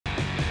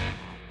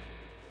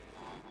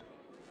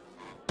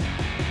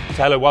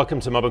Taylor, welcome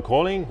to Melbourne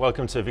Calling.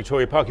 Welcome to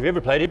Victoria Park. Have you ever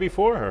played here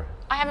before? Or?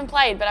 I haven't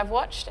played, but I've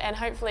watched, and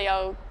hopefully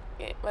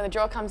when the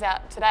draw comes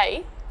out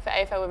today for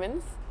AFL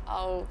Women's,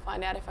 I'll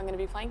find out if I'm going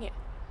to be playing here.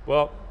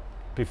 Well,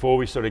 before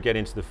we sort of get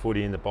into the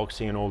footy and the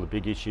boxing and all the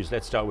big issues,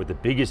 let's start with the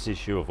biggest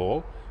issue of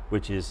all,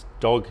 which is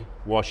dog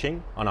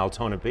washing on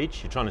Altona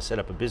Beach. You're trying to set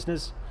up a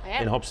business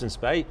in Hobson's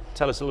Bay.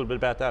 Tell us a little bit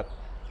about that.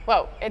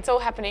 Well, it's all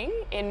happening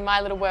in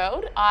my little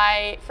world.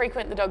 I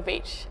frequent the dog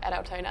beach at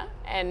Altona,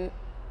 and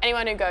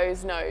anyone who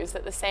goes knows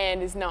that the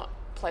sand is not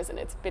pleasant.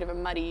 It's a bit of a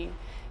muddy,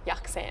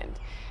 yuck sand.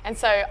 And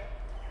so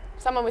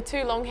someone with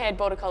two long-haired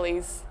border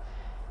collies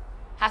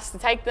has to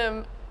take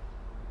them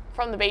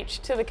from the beach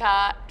to the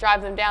car,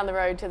 drive them down the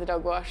road to the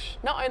dog wash,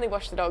 not only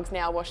wash the dogs,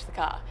 now wash the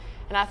car.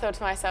 And I thought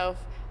to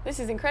myself, this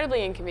is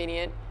incredibly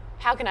inconvenient.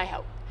 How can I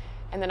help?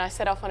 And then I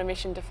set off on a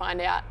mission to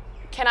find out,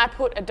 can I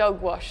put a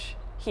dog wash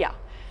here?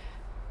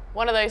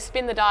 One of those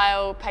spin the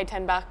dial, pay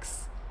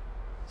 $10,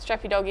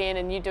 strap your dog in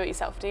and you do it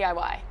yourself,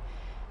 DIY.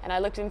 And I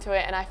looked into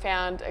it and I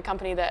found a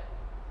company that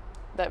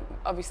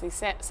obviously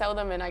sell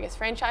them and I guess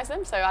franchise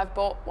them. So I've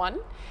bought one.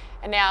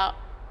 And now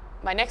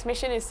my next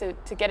mission is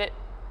to get it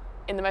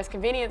in the most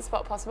convenient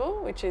spot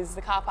possible, which is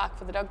the car park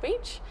for the dog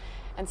beach.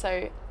 And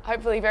so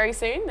hopefully very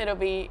soon it'll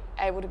be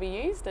able to be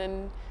used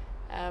and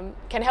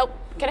can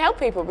help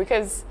people,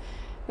 because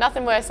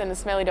nothing worse than a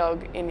smelly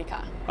dog in your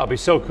car. It'll be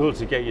so cool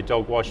to get your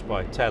dog washed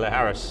by Tayla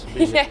Harris.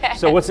 Yeah.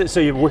 So what's it? So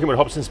you're working with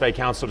Hobson's Bay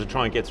Council to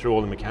try and get through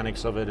all the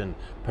mechanics of it and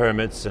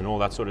permits and all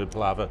that sort of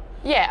palaver.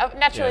 Yeah,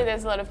 naturally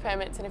there's a lot of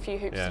permits and a few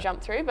hoops to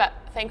jump through, but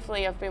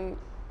thankfully I've been,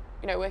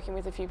 working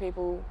with a few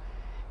people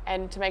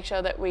and to make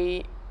sure that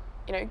we,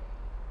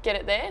 get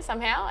it there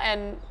somehow.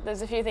 And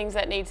there's a few things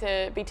that need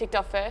to be ticked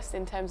off first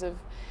in terms of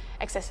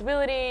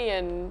accessibility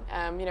and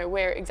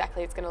where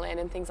exactly it's going to land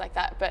and things like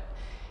that. But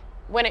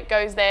when it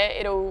goes there,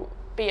 it'll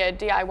be a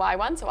DIY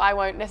one, so I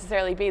won't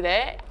necessarily be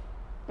there,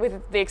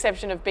 with the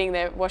exception of being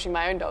there washing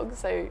my own dogs,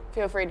 so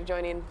feel free to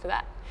join in for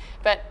that.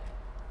 But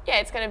yeah,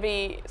 it's going to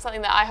be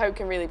something that I hope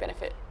can really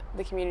benefit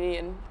the community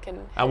and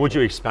can... And would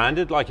you expand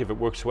it, like if it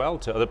works well,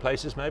 to other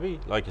places maybe?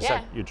 Like, is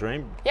that your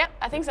dream? Yeah,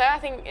 I think so. I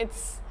think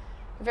it's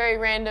very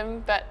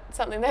random, but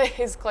something that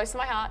is close to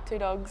my heart. Two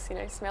dogs,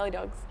 smelly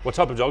dogs. What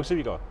type of dogs have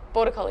you got?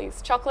 Border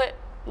collies, chocolate,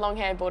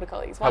 long-haired border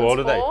collies. How old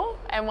are they? 4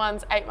 and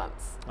one's 8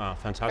 months. Oh,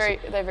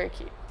 fantastic. They're very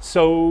cute.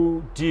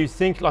 So do you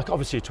think, like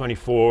obviously you're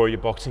 24, your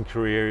boxing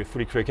career, your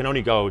footy career can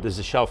only go, there's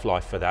a shelf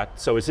life for that.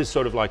 So is this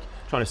sort of like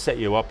trying to set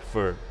you up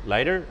for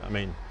later? I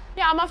mean...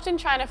 Yeah, I'm often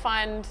trying to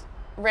find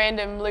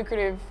random,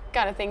 lucrative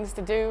kind of things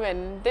to do,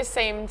 and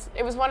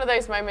it was one of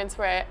those moments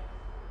where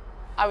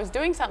I was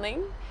doing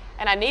something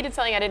and I needed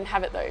something, I didn't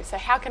have it though. So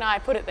how can I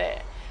put it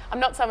there? I'm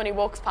not someone who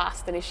walks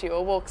past an issue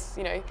or walks,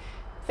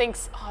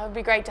 thinks, oh, it'd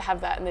be great to have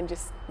that, and then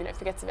just,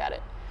 forgets about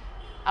it.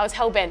 I was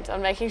hell-bent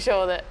on making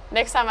sure that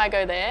next time I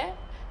go there,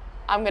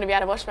 I'm going to be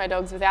able to wash my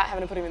dogs without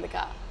having to put them in the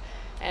car.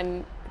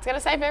 And it's going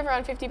to save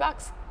everyone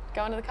 $50.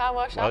 Go into the car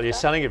wash Well, after. you're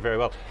selling it very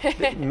well.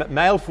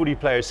 Male footy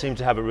players seem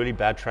to have a really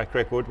bad track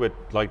record with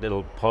like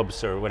little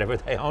pubs or whatever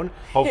they own.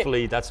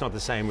 Hopefully that's not the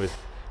same with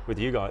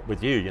you guys,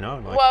 with you,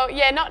 Like, well,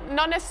 yeah,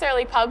 not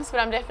necessarily pubs, but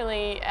I'm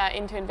definitely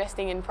into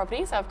investing in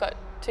properties. I've got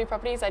 2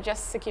 properties. I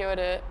just secured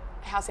a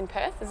house in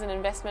Perth as an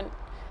investment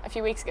a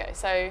few weeks ago.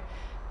 So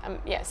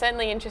yeah,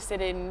 certainly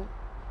interested in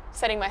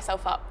setting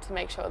myself up to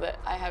make sure that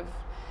I have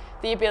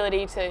the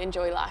ability to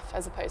enjoy life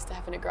as opposed to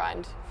having to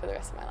grind for the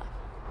rest of my life.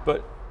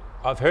 But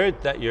I've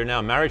heard that you're now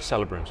a marriage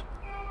celebrant.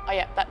 Oh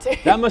yeah, that too.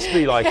 That must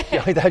be like,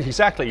 that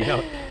exactly,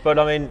 But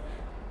I mean,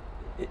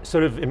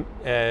 sort of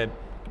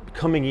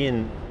coming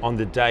in on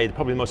the day,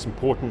 probably the most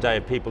important day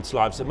of people's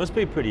lives, it must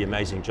be a pretty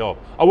amazing job.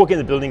 I work in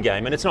the building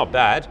game and it's not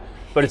bad,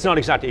 but it's not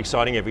exactly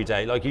exciting every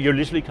day. Like you're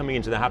literally coming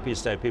into the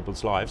happiest day of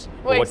people's lives.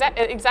 Well,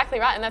 exactly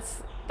right, and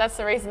that's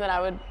the reason that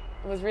I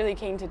was really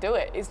keen to do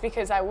it, is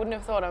because I wouldn't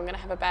have thought I'm going to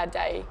have a bad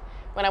day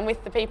when I'm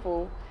with the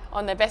people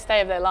on their best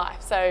day of their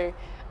life. So,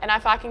 and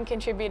if I can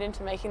contribute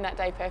into making that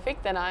day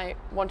perfect, then I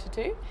wanted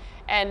to.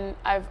 And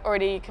I've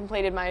already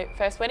completed my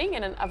first wedding,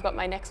 and I've got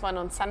my next one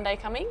on Sunday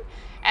coming.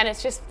 And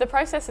it's just, the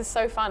process is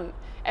so fun.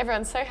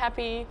 Everyone's so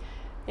happy,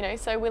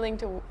 so willing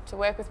to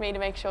work with me to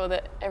make sure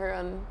that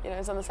everyone,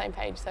 is on the same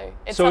page. So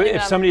it's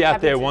if somebody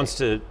out there wants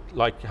to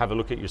like have a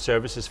look at your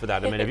services for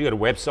that, I mean, have you got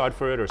a website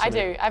for it or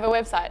something? I do. I have a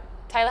website,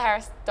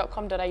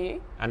 taylaharris.com.au.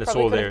 And it's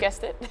Probably all could there. have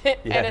guessed it.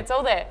 And it's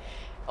all there.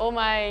 All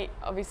my,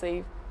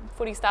 obviously,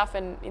 footy stuff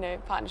and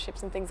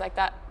partnerships and things like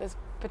that. There's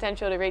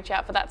potential to reach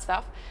out for that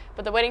stuff.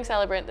 But the wedding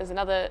celebrant, there's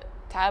another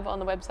tab on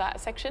the website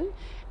section,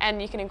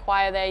 and you can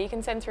inquire there. You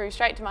can send through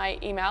straight to my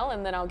email,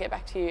 and then I'll get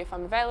back to you if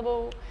I'm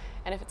available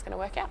and if it's going to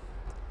work out.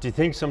 Do you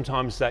think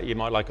sometimes that you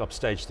might like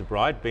upstage the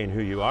bride, being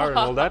who you are and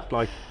all that?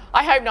 Like,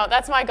 I hope not.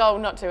 That's my goal,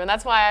 not to, and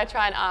that's why I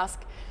try and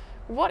ask,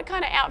 what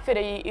kind of outfit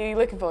are you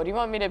looking for? Do you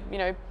want me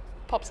to,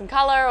 pop some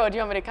colour, or do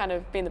you want me to kind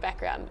of be in the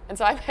background? And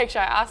so I make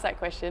sure I ask that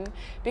question,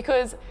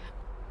 because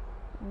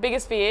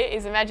biggest fear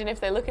is, imagine if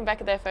they're looking back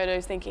at their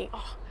photos thinking,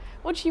 oh,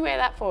 what'd she wear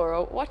that for?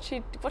 Or what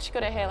she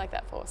got her hair like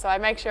that for? So I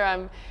make sure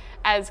I'm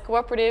as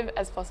cooperative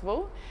as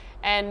possible.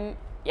 And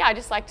yeah, I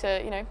just like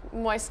to, I'm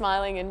always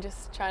smiling and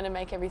just trying to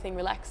make everything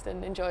relaxed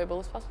and enjoyable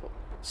as possible.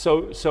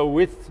 So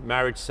with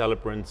marriage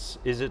celebrants,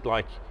 is it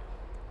like,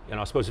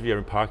 I suppose if you're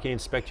a parking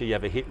inspector, you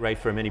have a hit rate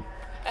for many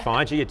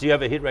fines? Do you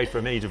have a hit rate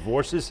for many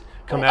divorces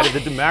come out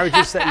of the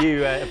marriages that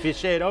you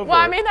officiate over? Well,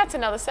 I mean, that's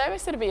another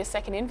service. It'll be a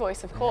second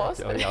invoice, of course.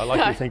 Yeah, I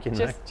like your thinking.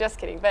 Just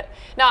kidding. But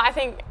no, I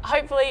think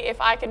hopefully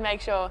if I can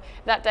make sure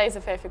that day's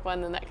a perfect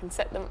one, then that can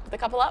set the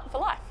couple up for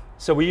life.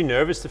 So were you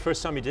nervous the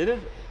first time you did it?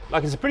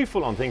 Like, it's a pretty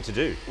full-on thing to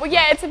do. Well,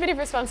 yeah, it's a bit of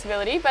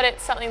responsibility, but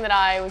it's something that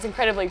I was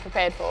incredibly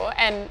prepared for.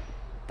 And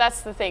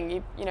that's the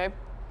thing,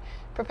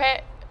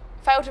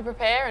 fail to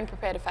prepare and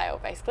prepare to fail,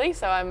 basically.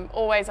 So I'm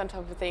always on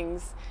top of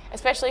things,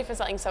 especially for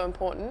something so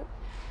important,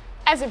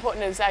 as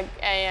important as I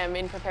am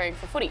in preparing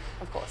for footy,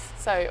 of course,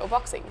 or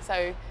boxing.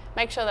 So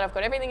make sure that I've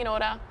got everything in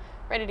order,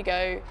 ready to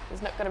go.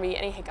 There's not going to be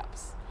any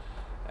hiccups.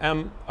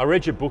 I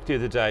read your book the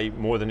other day,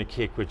 More Than a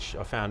Kick, which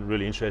I found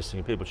really interesting,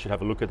 and people should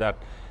have a look at that.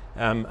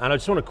 And I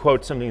just want to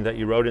quote something that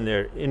you wrote in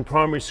there. In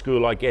primary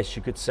school, I guess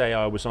you could say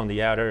I was on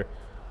the outer.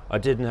 I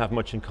didn't have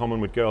much in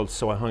common with girls,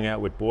 so I hung out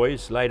with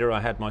boys. Later,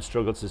 I had my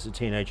struggles as a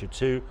teenager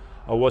too.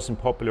 I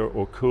wasn't popular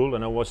or cool,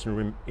 and I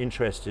wasn't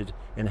interested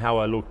in how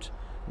I looked.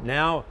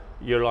 Now,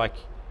 you're like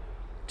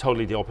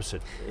totally the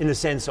opposite, in the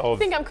sense of...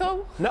 You think I'm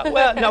cool? No,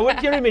 well, no, you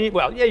know what I mean?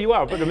 Well, yeah, you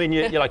are, but I mean,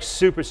 you're like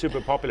super,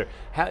 super popular.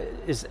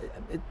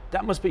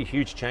 That must be a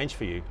huge change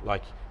for you,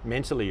 like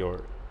mentally,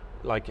 or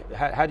like,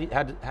 how did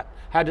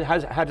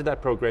that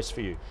progress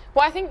for you?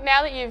 Well, I think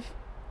now that you've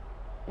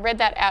read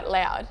that out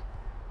loud,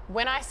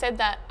 when I said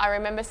that, I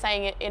remember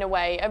saying it in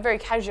a very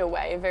casual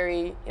way, a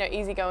very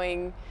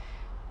easygoing,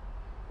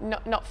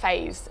 not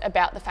phased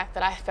about the fact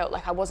that I felt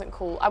like I wasn't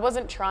cool. I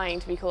wasn't trying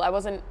to be cool. I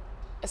wasn't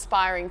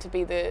aspiring to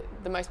be the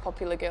most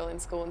popular girl in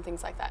school and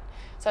things like that.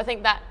 So I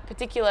think that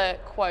particular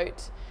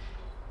quote,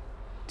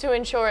 to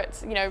ensure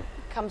it's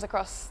comes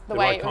across the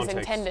way right it was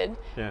context. intended,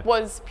 yeah.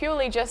 was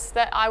purely just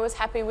that I was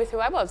happy with who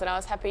I was, and I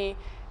was happy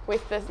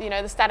with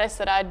the status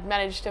that I'd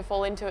managed to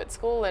fall into at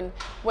school, and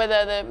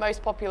whether the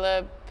most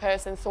popular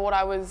person thought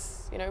I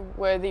was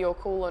worthy or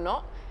cool or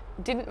not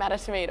didn't matter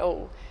to me at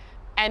all.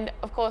 And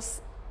of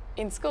course,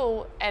 in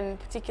school, and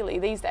particularly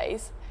these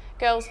days,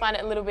 girls find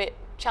it a little bit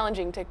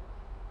challenging to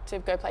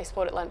go play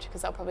sport at lunch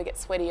because they'll probably get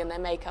sweaty in their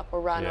makeup or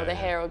run, or their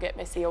hair will get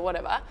messy or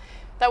whatever.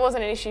 That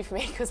wasn't an issue for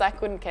me because I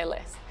couldn't care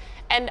less.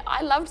 And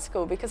I loved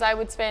school because I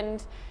would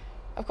spend,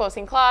 of course,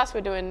 in class,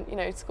 we're doing,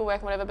 schoolwork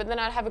and whatever, but then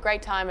I'd have a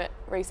great time at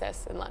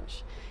recess and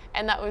lunch.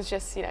 And that was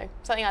just,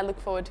 something I look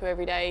forward to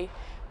every day.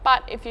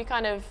 But if you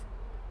kind of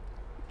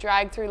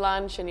drag through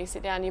lunch and you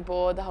sit down, you're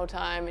bored the whole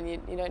time and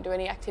you don't do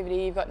any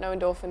activity, you've got no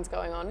endorphins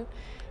going on,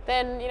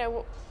 then,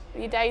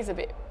 your day's a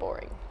bit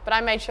boring. But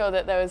I made sure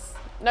that there was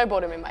no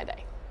boredom in my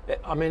day.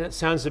 I mean, it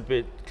sounds a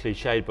bit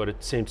cliched, but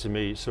it seemed to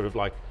me sort of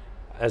like,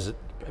 as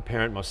a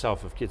parent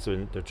myself of kids who are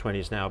in their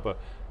 20s now, but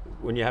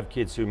when you have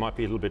kids who might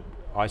be a little bit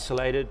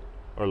isolated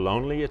or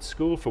lonely at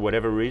school for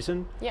whatever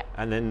reason, yeah.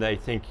 And then they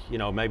think,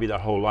 maybe their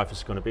whole life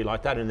is going to be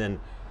like that, and then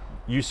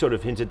you sort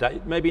of hinted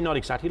that, maybe not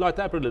exactly like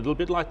that, but a little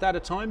bit like that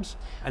at times,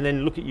 and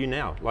then look at you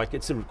now. Like,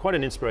 it's quite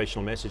an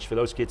inspirational message for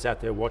those kids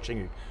out there watching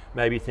who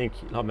maybe think,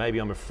 maybe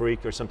I'm a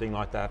freak or something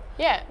like that.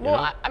 Yeah,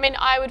 well, I mean,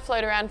 I would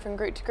float around from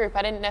group to group.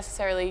 I didn't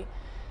necessarily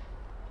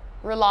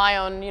rely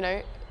on,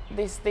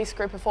 this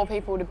group of 4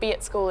 people to be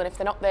at school, and if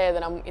they're not there,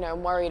 then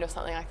I'm worried or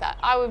something like that.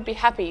 I would be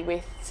happy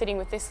with sitting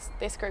with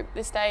this group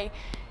this day,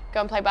 go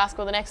and play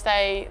basketball the next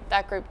day,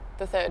 that group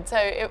the third.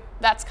 So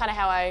that's kind of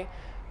how I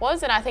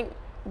was, and I think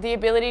the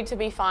ability to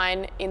be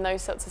fine in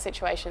those sorts of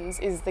situations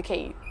is the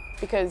key,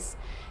 because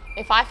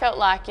if I felt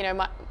like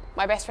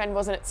my best friend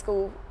wasn't at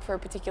school for a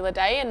particular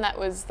day and that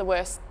was the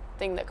worst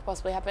thing that could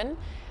possibly happen,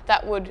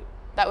 that would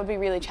be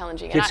really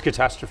challenging. Kids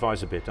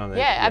catastrophize a bit, don't they?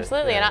 Yeah,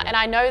 absolutely. And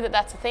I know that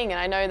that's a thing, and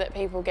I know that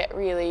people get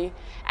really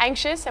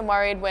anxious and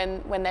worried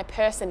when their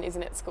person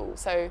isn't at school.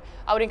 So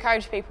I would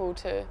encourage people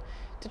to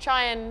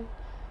try and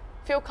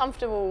feel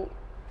comfortable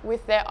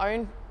with their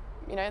own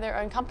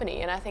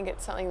company, and I think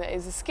it's something that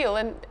is a skill,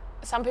 and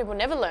some people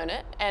never learn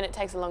it, and it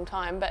takes a long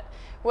time, but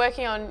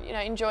working on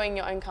enjoying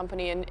your own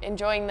company and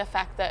enjoying the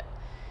fact that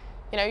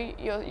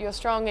you're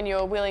strong and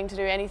you're willing to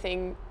do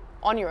anything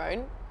on your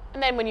own.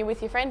 And then when you're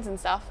with your friends and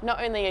stuff,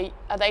 not only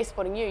are they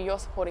supporting you, you're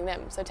supporting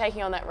them. So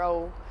taking on that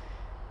role,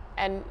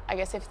 and I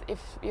guess if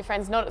your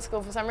friend's not at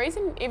school for some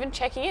reason, even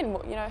checking in,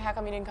 how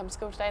come you didn't come to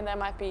school today, and they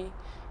might be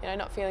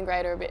not feeling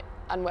great or a bit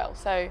unwell.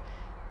 So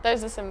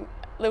those are some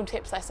little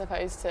tips, I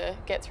suppose, to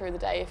get through the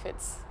day if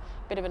it's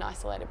a bit of an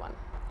isolated one.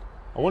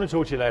 I want to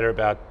talk to you later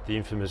about the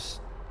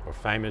infamous or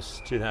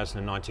famous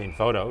 2019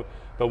 photo,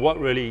 but what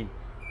really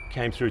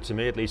came through to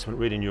me, at least when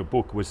reading your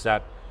book, was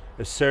that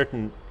a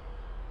certain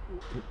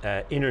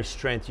inner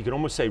strength, you could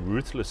almost say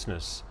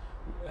ruthlessness,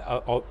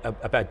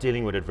 about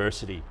dealing with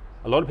adversity.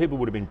 A lot of people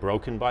would have been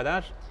broken by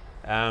that.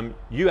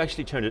 You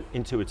actually turned it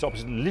into its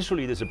opposite.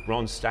 Literally, there's a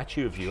bronze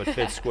statue of you at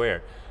Fed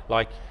Square.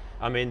 Like,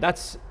 I mean,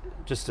 that's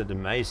just an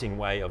amazing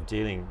way of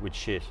dealing with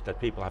shit that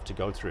people have to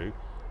go through.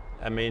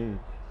 I mean,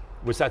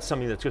 was that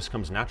something that just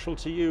comes natural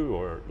to you,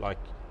 or like,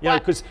 you know,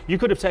 because you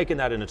could have taken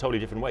that in a totally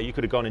different way. You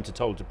could have gone into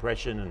total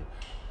depression, and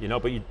you know,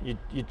 but you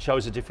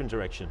chose a different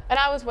direction. And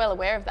I was well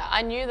aware of that.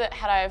 I knew that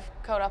had I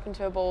curled up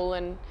into a ball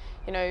and,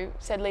 you know,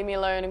 said leave me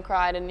alone and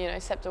cried and, you know,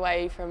 stepped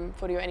away from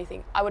footy or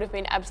anything, I would have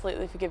been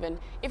absolutely forgiven,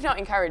 if not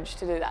encouraged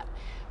to do that.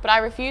 But I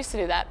refused to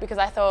do that because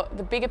I thought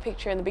the bigger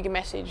picture and the bigger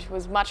message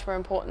was much more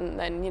important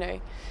than, you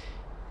know,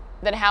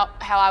 than how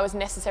I was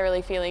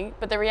necessarily feeling.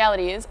 But the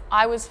reality is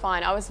I was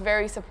fine. I was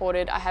very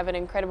supported. I have an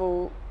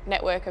incredible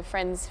network of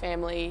friends,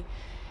 family,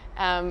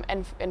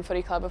 and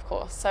footy club, of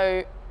course.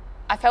 So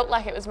I felt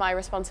like it was my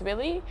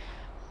responsibility.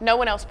 No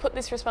one else put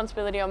this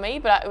responsibility on me,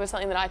 but it was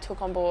something that I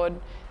took on board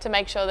to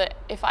make sure that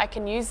if I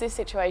can use this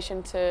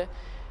situation to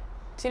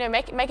you know,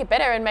 make it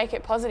better and make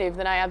it positive,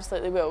 then I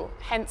absolutely will.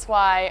 Hence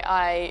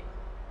why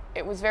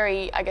it was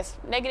very, I guess,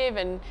 negative,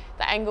 and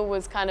the angle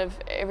was kind of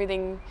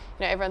everything,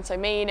 you know, everyone's so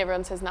mean,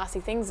 everyone says nasty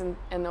things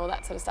and all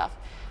that sort of stuff.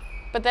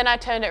 But then I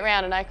turned it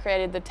around and I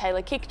created the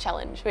Tayla Kick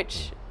Challenge,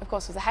 which of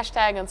course was a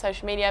hashtag on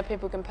social media.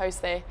 People can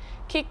post their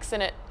kicks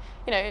and it,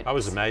 you know, that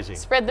was amazing.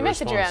 Spread the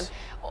message around.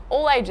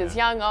 All ages,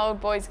 young,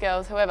 old, boys,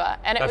 girls, whoever.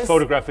 And that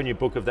photograph in your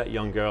book of that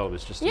young girl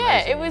was just amazing.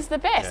 Yeah, it was the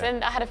best.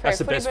 And I had a pair of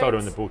footy boots. That's the best photo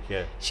in the book,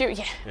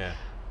 yeah.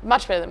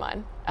 Much better than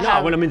mine. No,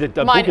 I mean the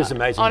book is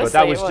amazing, honestly, but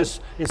that was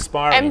just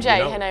inspiring. MJ,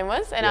 you know? her name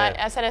was, and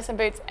I sent her some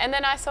boots, and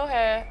then I saw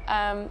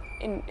her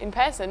in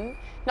person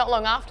not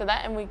long after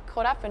that, and we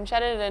caught up and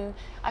chatted, and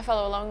I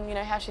follow along, you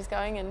know, how she's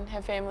going and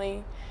her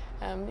family,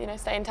 you know,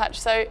 stay in touch.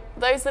 So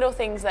those little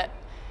things that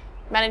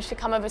managed to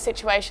come of a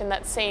situation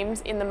that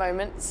seems in the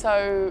moment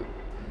so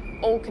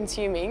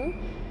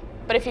all-consuming,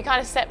 but if you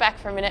kind of step back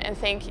for a minute and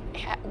think,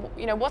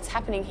 you know, what's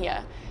happening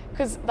here?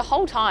 Because the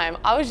whole time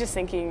I was just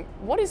thinking,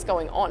 what is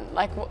going on?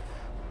 Like,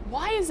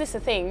 why is this a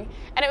thing?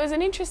 And it was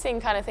an interesting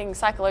kind of thing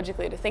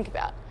psychologically to think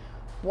about.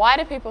 Why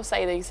do people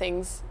say these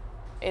things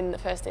in the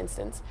first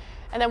instance?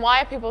 And then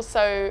why are people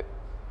so,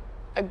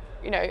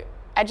 you know,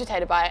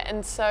 agitated by it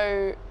and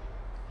so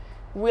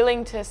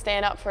willing to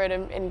stand up for it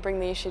and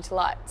bring the issue to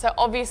light? So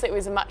obviously it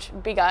was a much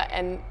bigger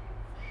and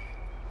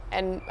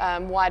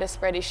wider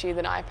spread issue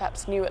than I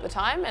perhaps knew at the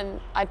time. And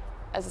I,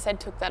 as I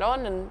said, took that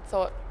on and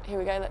thought, here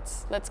we go,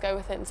 let's go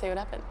with it and see what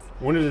happens.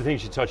 One of the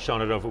things you touched on, I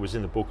don't know if it was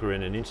in the book or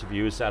in an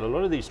interview, is that a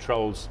lot of these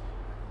trolls,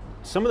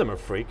 some of them are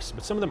freaks,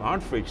 but some of them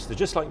aren't freaks. They're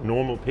just like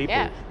normal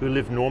people who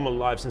live normal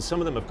lives, and some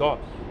of them have got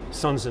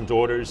sons and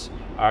daughters,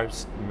 are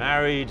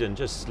married and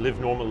just live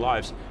normal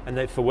lives, and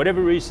they, for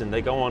whatever reason,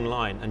 they go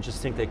online and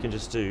just think they can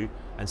just do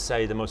and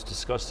say the most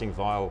disgusting,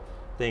 vile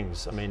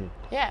things. I mean...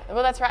 Yeah,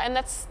 well that's right, and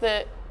that's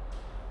the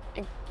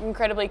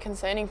incredibly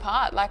concerning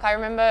part. Like I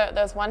remember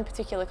there was one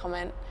particular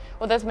comment,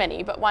 well there's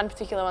many, but one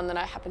particular one that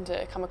I happened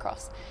to come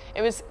across.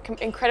 It was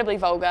incredibly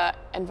vulgar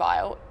and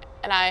vile,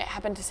 and I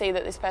happened to see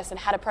that this person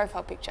had a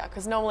profile picture,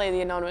 because normally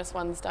the anonymous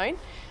ones don't.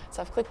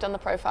 So I've clicked on the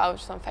profile,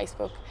 which is on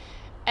Facebook,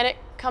 and it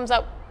comes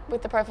up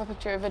with the profile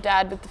picture of a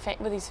dad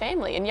with his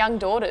family and young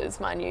daughters,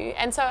 mind you.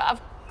 And so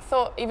I've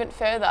thought even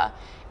further,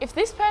 if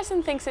this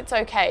person thinks it's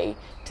okay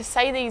to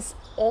say these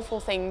awful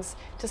things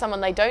to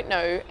someone they don't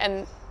know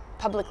and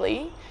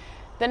publicly,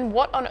 then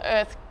what on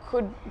earth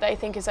could they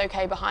think is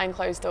okay behind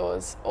closed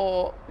doors,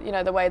 or, you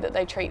know, the way that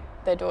they treat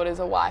their daughters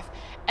or wife?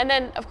 And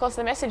then of course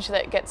the message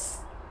that gets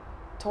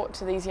taught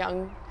to these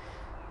young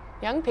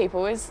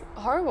people is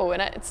horrible,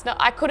 and it's not.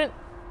 I couldn't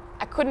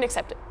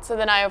accept it. So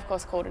then I of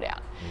course called it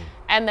out,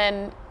 and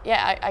then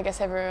I guess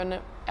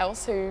everyone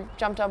else who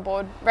jumped on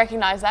board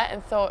recognised that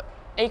and thought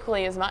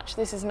equally as much,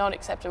 this is not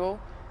acceptable.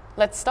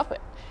 Let's stop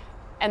it.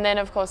 And then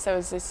of course there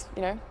was this,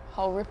 you know,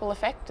 whole ripple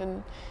effect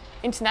and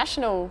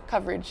international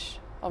coverage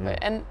of it,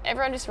 and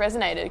everyone just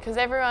resonated, because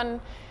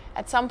everyone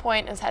at some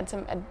point has had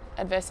some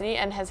adversity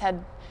and has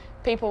had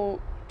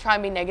people try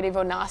and be negative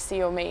or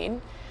nasty or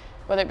mean,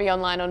 whether it be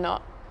online or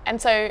not.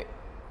 And so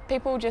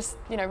people just,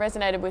 you know,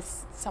 resonated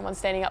with someone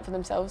standing up for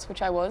themselves,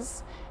 which I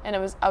was, and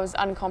I was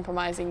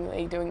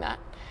uncompromisingly doing that.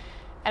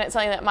 And it's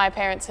something that my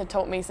parents had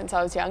taught me since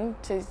I was young,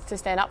 to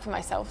stand up for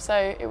myself.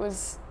 So it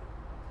was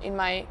in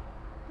my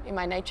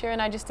nature,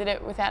 and I just did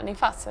it without any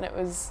fuss, and it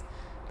was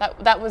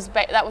that was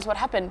what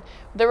happened.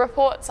 The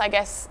reports, I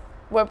guess,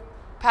 were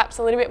perhaps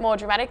a little bit more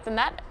dramatic than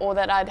that, or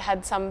that I'd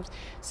had some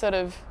sort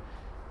of,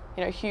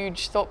 you know,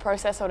 huge thought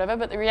process or whatever.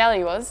 But the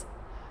reality was,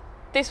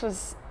 this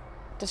was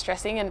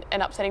distressing and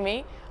upsetting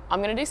me.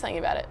 I'm going to do something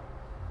about it.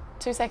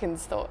 2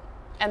 seconds thought,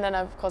 and then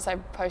of course I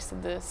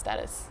posted the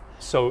status.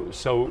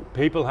 So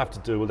people have to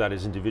deal with that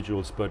as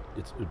individuals, but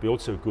it would be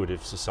also good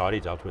if society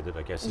dealt with it,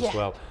 I guess, as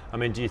well. I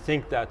mean, do you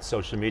think that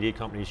social media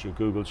companies, your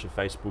Googles, your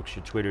Facebooks,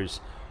 your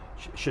Twitters,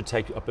 should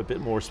take up a bit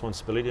more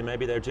responsibility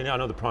maybe there, Jenny? I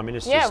know the Prime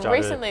Minister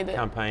started a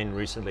campaign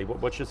recently.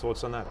 What's your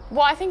thoughts on that?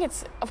 Well, I think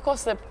it's, of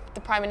course, the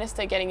Prime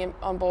Minister getting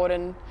on board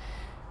and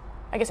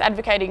I guess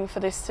advocating for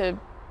this to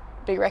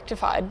be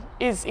rectified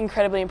is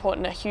incredibly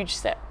important, a huge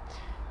step.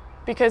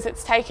 Because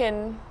it's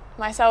taken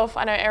myself,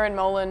 I know Erin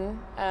Molan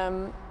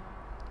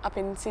up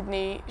in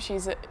Sydney,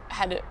 she's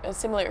had a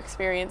similar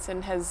experience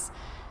and has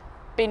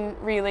been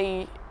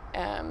really,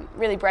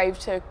 really brave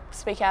to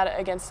speak out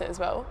against it as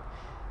well.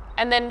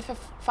 And then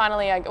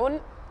finally, I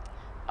wouldn't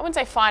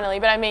say finally,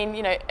 but I mean,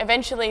 you know,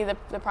 eventually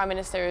the Prime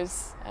Minister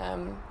has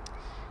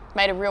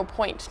made a real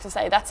point to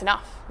say that's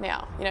enough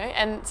now, you know,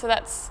 and so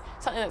that's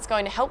something that's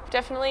going to help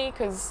definitely,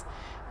 because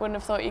wouldn't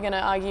have thought you're going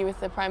to argue with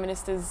the Prime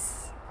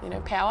Minister's, you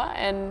know, power.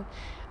 And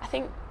I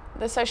think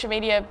the social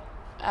media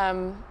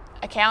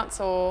accounts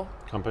or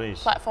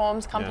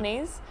platforms,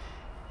 companies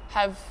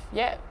have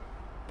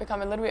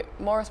become a little bit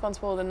more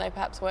responsible than they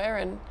perhaps were,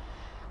 and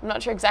I'm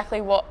not sure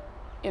exactly what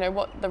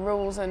the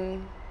rules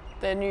and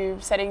the new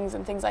settings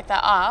and things like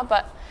that are,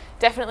 but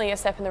definitely a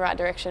step in the right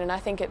direction. And I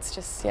think it's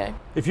just, you know,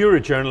 if you were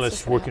a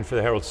journalist working for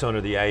the Herald Sun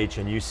or the Age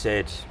and you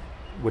said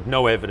with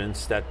no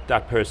evidence that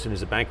that person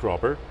is a bank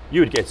robber,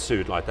 you would get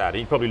sued like that.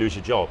 You'd probably lose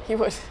your job. You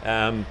would.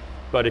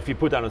 But if you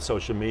put that on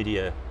social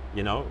media,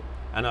 you know,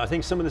 and I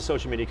think some of the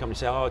social media companies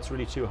say, oh, it's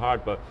really too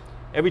hard, but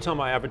every time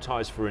I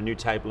advertise for a new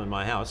table in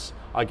my house,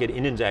 I get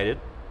inundated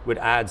with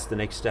ads the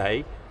next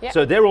day. Yep.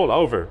 So they're all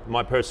over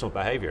my personal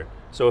behavior.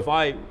 So if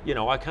I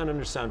can't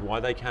understand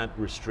why they can't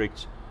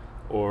restrict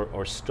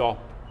or stop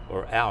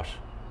or out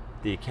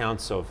the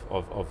accounts of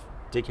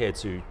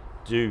dickheads who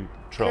do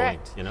trolling.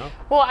 Correct. You know?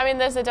 Well, I mean,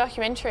 there's a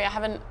documentary, I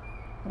haven't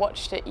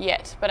watched it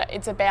yet, but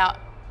it's about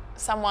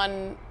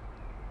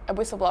a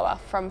whistleblower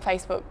from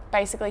Facebook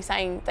basically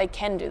saying they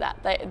can do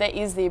that. There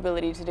is the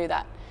ability to do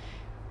that.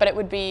 But it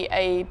would be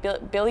a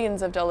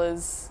billions of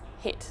dollars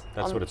hit.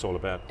 That's what it's all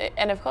about.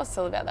 And of course it's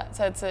all about that.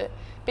 So it's a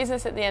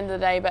business at the end of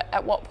the day, but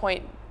at what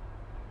point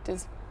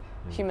does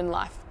human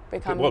life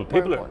become more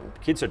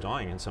important? Kids are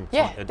dying in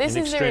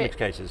extreme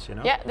cases, you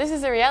know? Yeah, this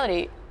is the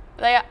reality.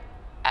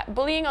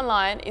 Bullying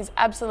online is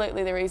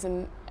absolutely the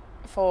reason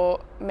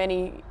for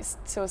many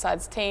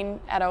suicides,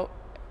 teen, adult,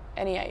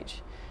 any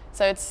age.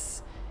 So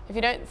if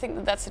you don't think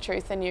that that's the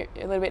truth, then you're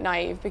a little bit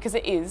naive, because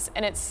it is.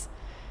 And it's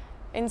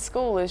in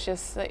school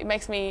it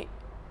makes me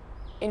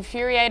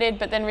infuriated,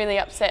 but then really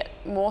upset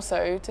more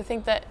so to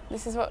think that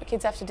this is what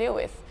kids have to deal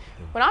with.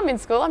 When I'm in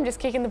school, I'm just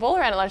kicking the ball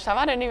around at lunchtime.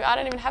 I don't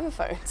even have a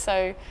phone.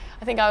 So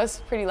I think I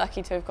was pretty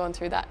lucky to have gone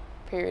through that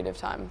period of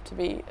time to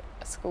be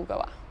a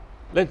schoolgoer.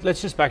 Let's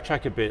just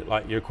backtrack a bit.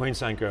 Like, you're a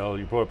Queensland girl,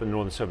 you brought up in the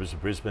northern suburbs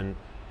of Brisbane,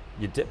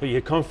 but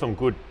you come from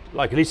good,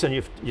 like, at least on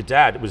your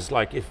dad was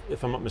like,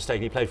 if I'm not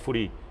mistaken, he played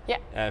footy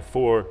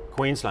for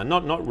Queensland,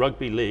 not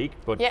rugby league,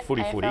 but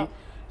footy.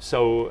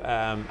 So,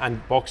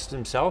 and boxed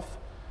himself.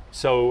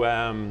 So,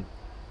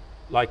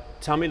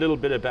 tell me a little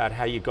bit about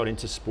how you got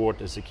into sport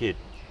as a kid.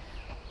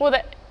 Well,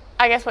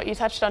 I guess what you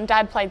touched on,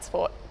 Dad played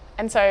sport.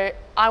 And so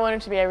I wanted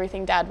to be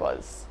everything Dad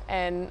was.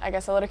 And I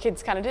guess a lot of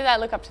kids kind of do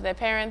that, look up to their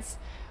parents.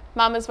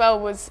 Mum as well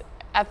was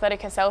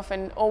athletic herself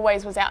and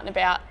always was out and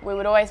about. We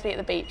would always be at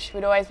the beach.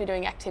 We'd always be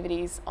doing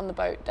activities on the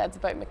boat. Dad's a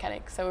boat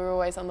mechanic, so we were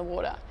always on the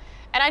water.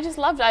 And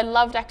I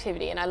loved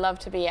activity, and I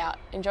loved to be out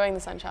enjoying the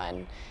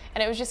sunshine.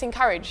 And it was just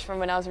encouraged from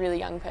when I was a really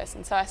young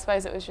person. So I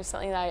suppose it was just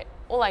something that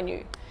all I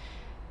knew.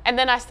 And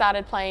then I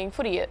started playing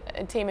footy at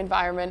a team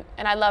environment,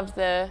 and I loved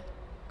the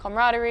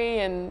camaraderie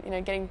and, you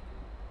know, getting.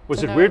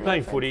 Was it weird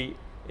playing footy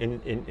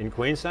in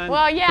Queensland?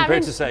 Well, yeah,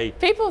 compared to, say,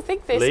 people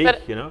think this, league,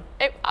 but you know,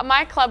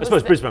 my club. I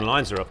suppose Brisbane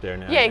Lions are up there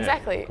now. Yeah,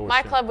 exactly. Course,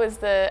 my club was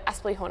the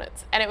Aspley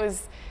Hornets, and it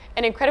was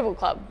an incredible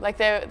club. Like,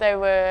 they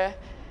were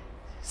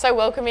so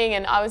welcoming,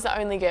 and I was the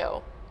only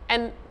girl,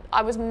 and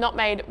I was not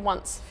made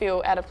once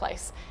feel out of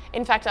place.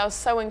 In fact, I was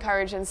so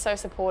encouraged and so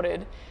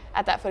supported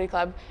at that footy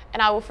club,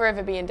 and I will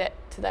forever be in debt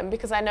to them,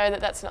 because I know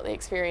that that's not the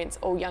experience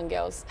all young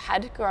girls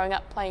had growing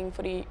up playing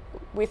footy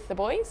with the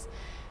boys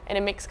in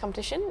a mixed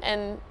competition.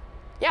 And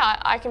yeah,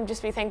 I can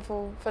just be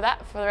thankful for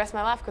that for the rest of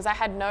my life, because I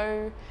had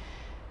no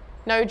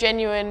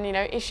genuine, you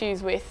know,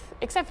 issues with,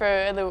 except for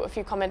a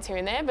few comments here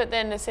and there. But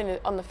then as soon as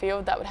on the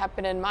field that would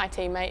happen, and my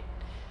teammate,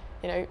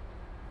 you know,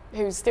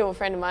 who's still a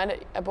friend of mine,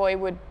 a boy,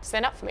 would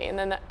stand up for me,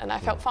 and I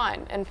felt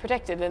fine and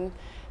protected, and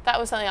that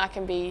was something I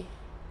can be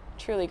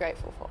truly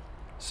grateful for.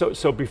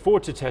 So before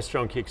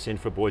testosterone kicks in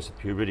for boys with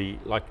puberty,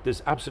 like,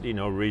 there's absolutely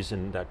no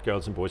reason that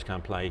girls and boys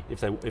can't play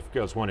if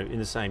girls want to in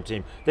the same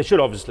team. They should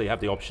obviously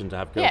have the option to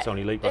have girls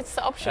only league. It's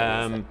the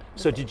option.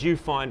 So did you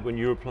find when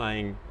you were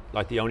playing,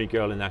 like, the only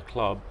girl in that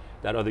club,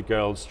 that other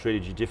girls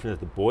treated you different,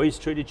 that the boys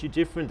treated you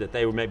different, that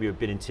they were maybe a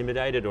bit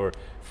intimidated or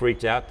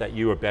freaked out that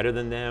you were better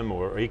than them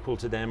or equal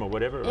to them or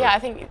whatever? Yeah, I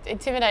think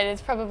intimidated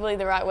is probably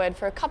the right word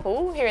for a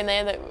couple here and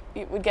there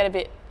that would get a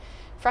bit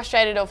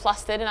frustrated or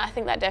flustered, and I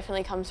think that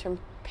definitely comes from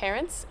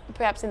parents,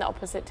 perhaps in the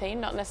opposite team,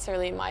 not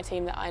necessarily in my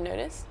team that I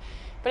noticed,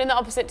 but in the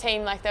opposite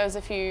team, like, there was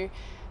a few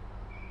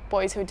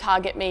boys who would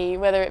target me,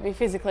 whether it be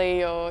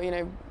physically or, you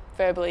know,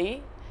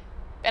 verbally,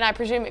 and I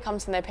presume it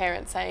comes from their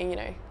parents saying, you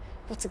know,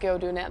 what's a girl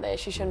doing out there?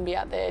 She shouldn't be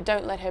out there.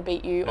 Don't let her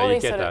beat you. All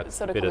these sort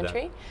of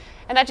commentary,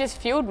 and that just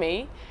fueled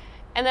me.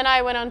 And then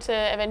I went on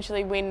to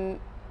eventually win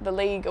the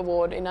league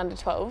award in under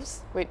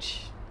 12s,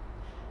 which,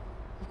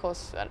 of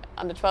course,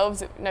 under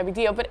 12s, no big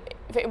deal, but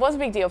it was a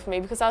big deal for me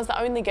because I was the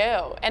only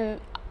girl, and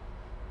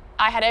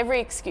I had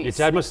every excuse. Your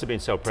dad must have been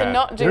so proud. To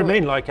not do you know what I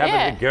mean? Like,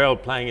 having a girl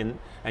playing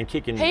and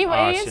kicking he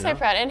ass, is so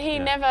proud, and he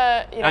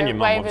never, you know, and your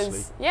mum, wavers.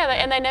 obviously. Yeah,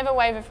 and they never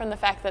waver from the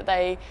fact that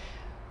they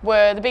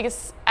were the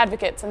biggest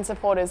advocates and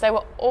supporters. They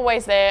were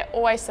always there,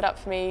 always stood up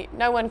for me.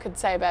 No one could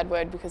say a bad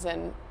word because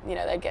then, you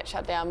know, they'd get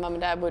shut down. Mum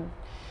and Dad would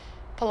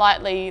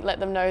politely let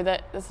them know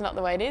that that's not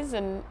the way it is,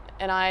 and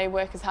I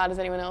work as hard as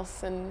anyone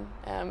else, and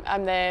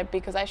I'm there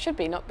because I should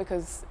be, not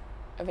because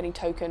of any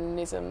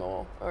tokenism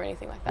or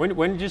anything like that.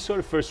 When did you sort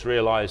of first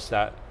realise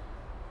that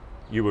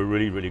you were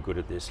really, really good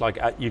at this? Like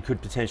you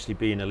could potentially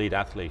be an elite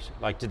athlete?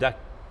 Like did that...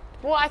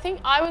 Well, I think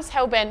I was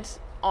hell-bent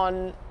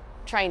on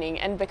training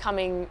and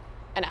becoming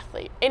an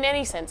athlete in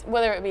any sense,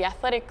 whether it be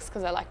athletics,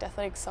 because I liked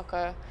athletics,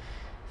 soccer,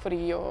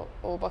 footy or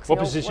boxing.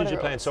 What position did you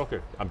play in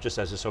soccer? I'm just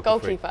as a soccer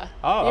goalkeeper. Freak.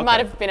 Oh, okay. You might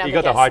have been able to You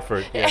got guess. the height for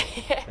it, yeah.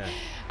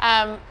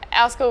 Yeah.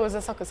 Our school was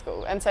a soccer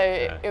school, and so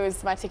it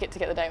was my ticket to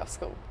get the day off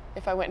school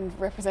if I went and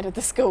represented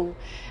the school.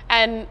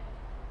 And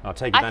I'll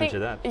take advantage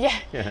of that.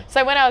 Yeah.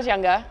 So when I was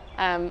younger,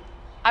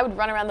 I would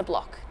run around the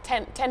block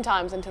 10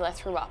 times until I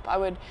threw up. I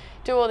would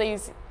do all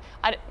these,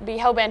 I'd be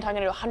hell-bent, I'm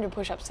going to do 100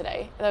 push-ups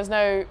today. There was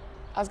no,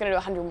 I was going to do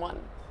 101.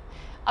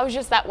 I was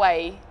just that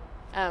way.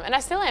 And I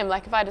still am.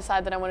 Like if I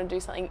decide that I want to do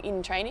something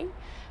in training,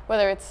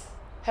 whether it's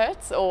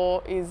hurts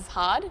or is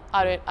hard,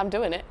 I'm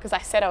doing it because I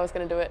said I was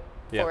going to do it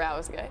 4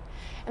 hours ago.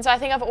 And so I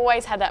think I've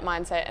always had that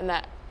mindset and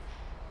that,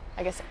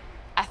 I guess,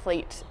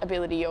 athlete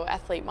ability or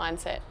athlete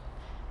mindset.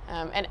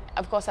 And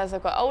of course, as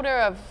I've got older,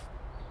 I've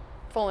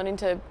fallen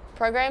into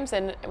programs,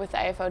 and with the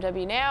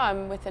AFLW now,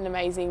 I'm with an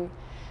amazing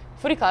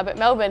footy club at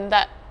Melbourne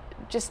that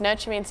just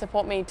nurture me and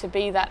support me to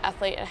be that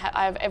athlete, and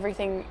I have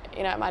everything,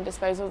 you know, at my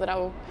disposal that I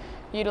will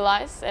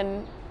utilise,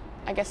 and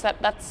I guess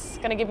that's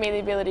going to give me the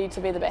ability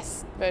to be the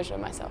best version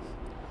of myself.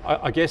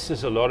 I guess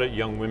there's a lot of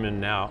young women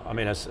now. I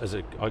mean,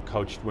 I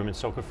coached women's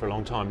soccer for a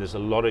long time. There's a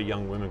lot of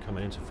young women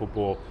coming into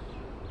football.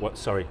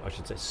 Sorry, I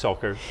should say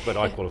soccer, but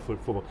I call it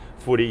football.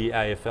 Footy,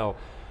 AFL,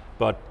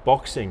 but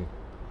boxing,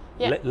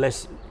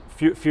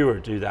 fewer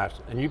do that.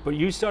 But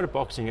you started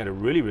boxing at a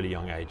really, really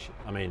young age.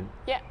 I mean,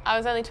 yeah, I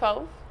was only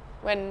 12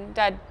 when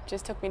Dad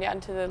just took me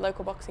down to the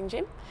local boxing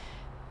gym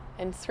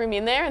and threw me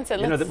in there and said,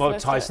 you know, that Mike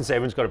Tyson said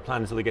everyone's got a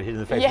plan until they get hit in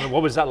the face. Yeah.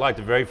 What was that like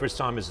the very first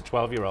time as a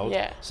 12-year-old?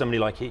 Yeah. Somebody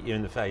like hit you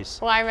in the face?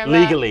 Well, I remember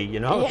legally, you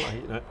know? Yeah. Like,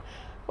 you know.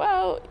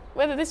 Well,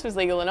 whether this was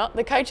legal or not,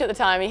 the coach at the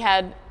time, he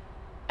had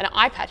an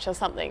eye patch or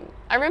something.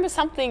 I remember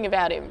something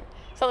about him.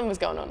 Something was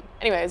going on.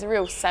 Anyway, he was a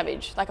real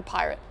savage, like a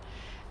pirate.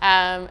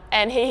 And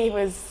it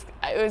was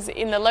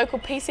in the local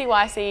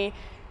PCYC.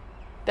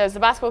 There was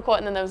the basketball court,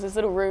 and then there was this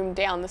little room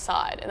down the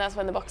side, and that's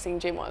when the boxing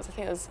gym was. I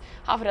think there was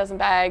half a dozen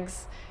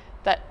bags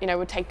that, you know,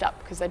 were taped up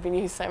because they'd been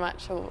used so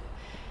much.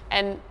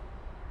 And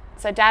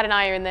so Dad and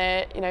I are in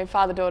there, you know,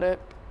 father-daughter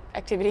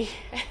activity.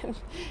 And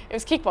it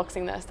was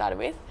kickboxing that I started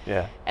with.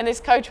 Yeah. And this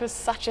coach was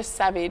such a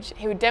savage.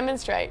 He would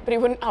demonstrate, but he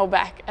wouldn't hold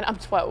back. And I'm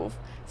 12,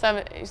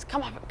 so he's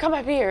come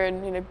up here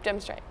and, you know,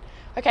 demonstrate.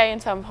 Okay,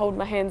 and so I'm holding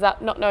my hands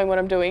up, not knowing what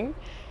I'm doing.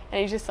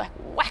 And he just like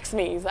whacks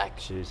me. He's like,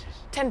 Jesus.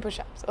 10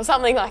 push-ups or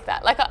something like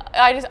that. Like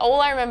I just, all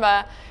I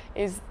remember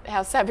is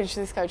how savage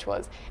this coach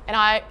was. And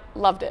I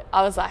loved it.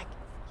 I was like,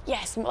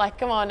 yes, like,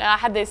 come on. And I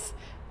had this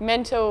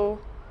mental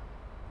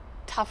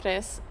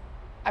toughness,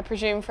 I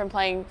presume from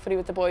playing footy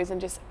with the boys and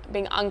just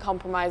being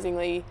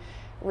uncompromisingly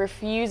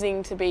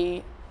refusing to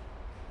be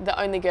the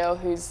only girl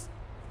who's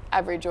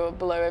average or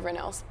below everyone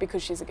else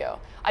because she's a girl.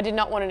 I did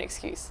not want an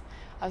excuse.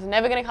 I was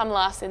never going to come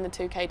last in the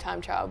 2K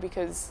time trial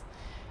because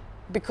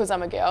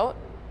I'm a girl.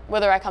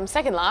 Whether I come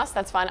second last,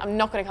 that's fine. I'm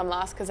not going to come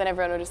last because then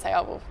everyone will just say,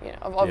 oh, well, you know,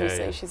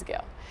 obviously she's a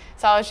girl.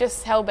 So I was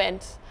just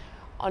hell-bent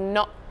on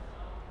not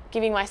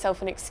giving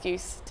myself an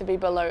excuse to be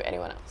below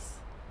anyone else.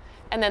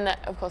 And then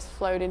that, of course,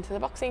 flowed into the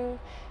boxing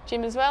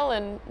gym as well,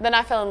 and then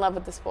I fell in love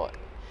with the sport.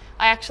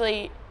 I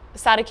actually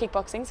started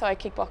kickboxing, so I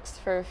kickboxed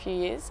for a few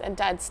years, and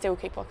Dad still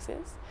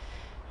kickboxes.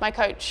 My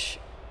coach,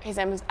 his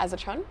name was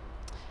Azatron.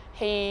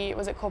 He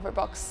was at Corporate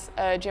Box,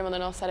 a gym on the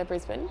north side of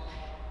Brisbane.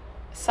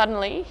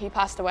 Suddenly, he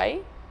passed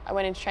away. I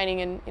went into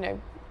training and, you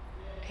know,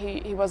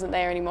 he wasn't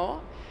there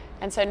anymore.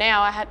 And so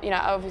now I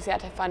obviously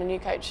had to find a new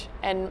coach.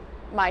 And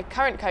my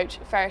current coach,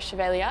 Faris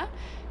Chevalier,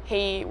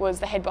 he was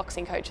the head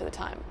boxing coach at the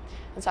time.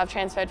 And so I've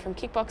transferred from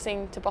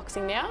kickboxing to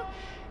boxing now.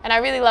 And I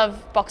really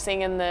love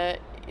boxing and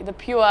the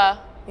pure,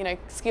 you know,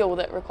 skill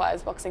that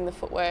requires boxing, the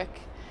footwork.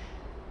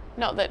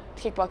 Not that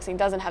kickboxing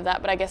doesn't have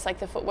that, but I guess like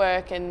the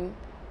footwork and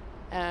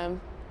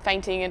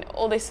feinting and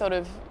all this sort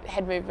of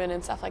head movement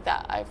and stuff like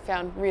that I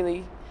found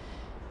really,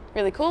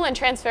 really cool and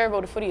transferable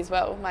to footy as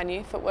well. My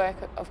new footwork,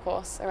 of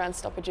course, around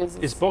stoppages.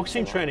 Is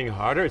boxing training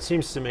harder? It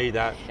seems to me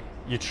that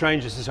you train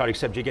just as hard,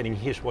 except you're getting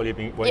hit while you're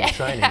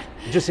training.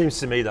 It just seems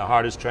to me the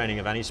hardest training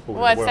of any sport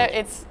in the world.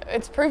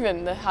 It's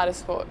proven the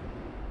hardest sport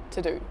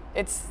to do.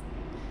 It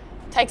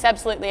takes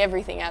absolutely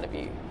everything out of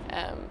you,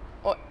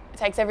 or it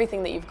takes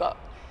everything that you've got.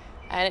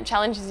 And it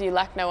challenges you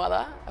like no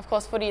other. Of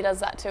course, footy does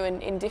that too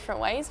in different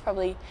ways.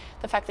 Probably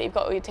the fact that you've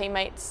got all your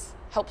teammates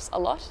helps a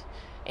lot.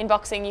 In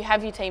boxing, you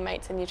have your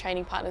teammates and your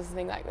training partners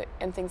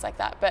and things like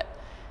that. But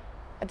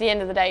at the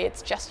end of the day,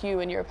 it's just you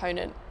and your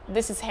opponent.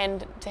 This is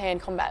hand-to-hand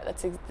combat.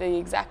 That's the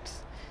exact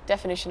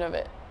definition of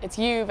it. It's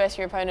you versus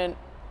your opponent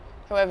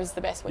whoever's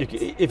the best wins.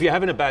 If you're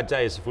having a bad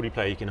day as a footy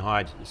player, you can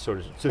hide sort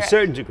of to a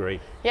certain degree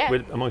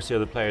amongst the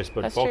other players.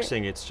 But that's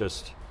boxing, it's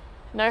just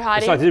no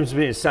hiding. It's like the difference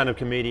between a stand-up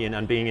comedian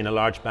and being in a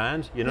large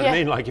band. You know what I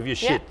mean? Like if you're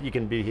shit, you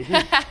can be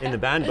hidden in the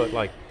band, but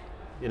like,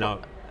 you know.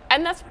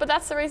 And that's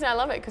the reason I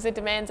love it, because it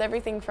demands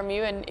everything from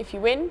you. And if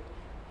you win,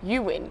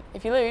 you win.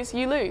 If you lose,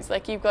 you lose.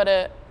 Like you got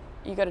to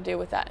deal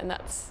with that, and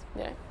that's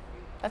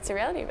that's the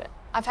reality of it.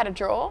 I've had a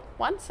draw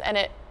once, and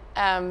it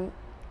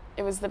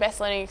was the best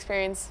learning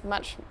experience,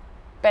 much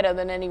better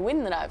than any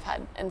win that I've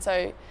had. And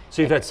so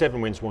you've had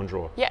 7 wins, 1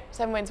 draw. Yeah,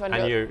 7 wins, 1 draw.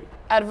 And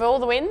out of all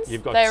the wins,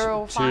 you've got they were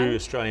all 2 fine.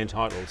 Australian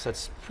titles.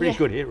 That's pretty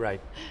good hit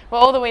rate.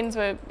 Well, all the wins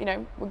were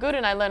good,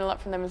 and I learned a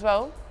lot from them as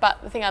well.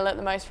 But the thing I learned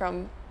the most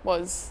from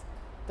was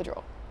the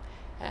draw.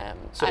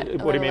 So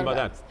what do you mean by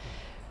that?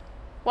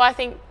 Well, I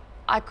think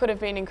I could have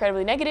been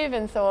incredibly negative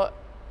and thought,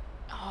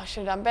 oh, I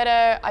should have done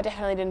better. I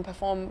definitely didn't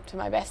perform to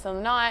my best on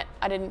the night.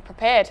 I didn't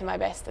prepare to my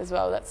best as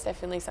well. That's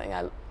definitely something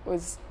I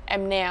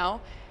am now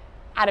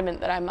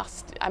adamant that I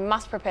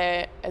must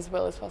prepare as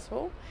well as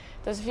possible.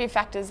 There's a few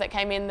factors that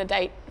came in. The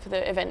date for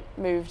the event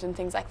moved and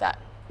things like that,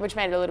 which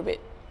made it a little bit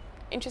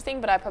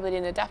interesting, but I probably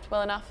didn't adapt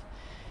well enough.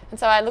 And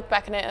so I looked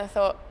back on it and I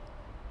thought,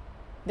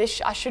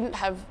 I shouldn't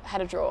have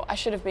had a draw. I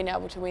should have been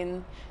able to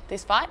win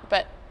this fight,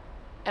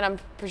 and I'm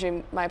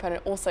presuming my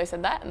opponent also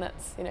said that, and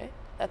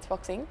that's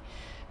boxing.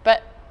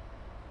 But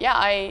yeah,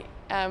 I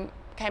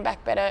came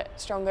back better,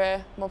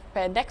 stronger, more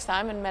prepared next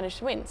time and managed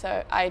to win.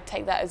 So I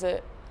take that as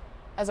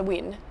a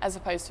win as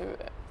opposed to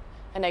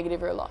a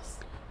negative or a loss.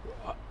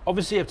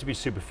 Obviously you have to be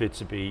super fit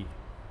to be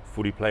a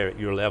footy player at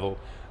your level,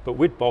 but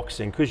with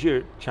boxing, because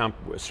you're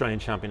Australian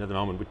champion at the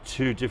moment with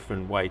 2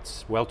 different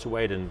weights,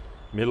 welterweight and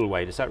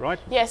middleweight, is that right?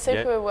 Yeah,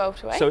 super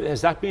welterweight. So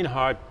has that been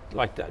hard,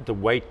 like the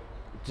weight,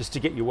 just to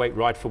get your weight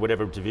right for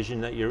whatever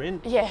division that you're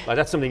in? Yeah. Like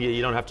that's something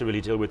you don't have to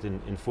really deal with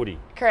in footy.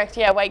 Correct,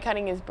 yeah, weight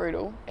cutting is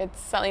brutal. It's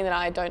something that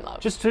I don't love.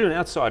 Just to an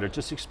outsider,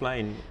 just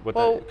explain what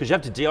that, because you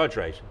have to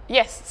dehydrate.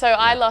 Yes, so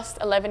I lost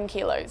 11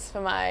 kilos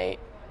for my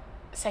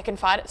second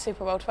fight at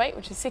super welterweight,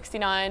 which is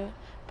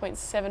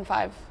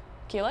 69.75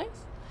 kilos.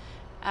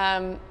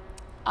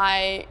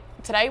 I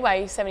today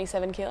weigh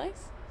 77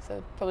 kilos, so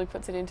it probably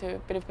puts it into a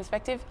bit of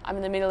perspective. I'm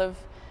in the middle of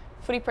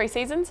footy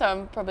pre-season, so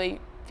I'm probably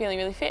feeling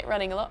really fit,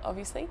 running a lot,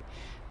 obviously.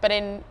 But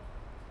in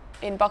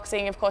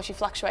boxing, of course, you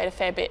fluctuate a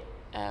fair bit,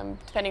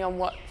 depending on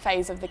what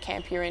phase of the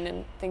camp you're in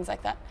and things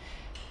like that.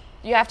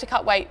 You have to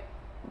cut weight.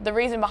 The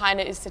reason behind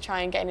it is to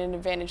try and gain an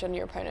advantage on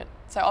your opponent.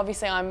 So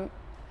obviously I'm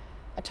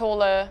a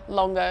taller,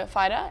 longer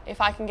fighter.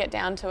 If I can get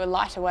down to a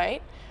lighter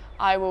weight,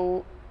 I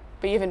will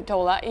be even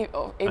taller,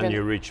 and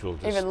your reach will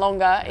even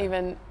longer,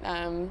 even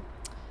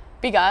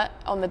bigger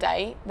on the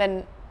day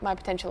than my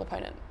potential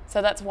opponent.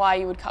 So that's why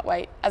you would cut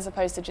weight as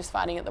opposed to just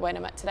fighting at the weight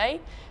I'm at today,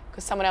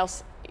 because someone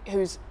else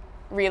who's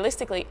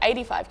realistically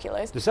 85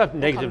 kilos. Does that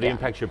negatively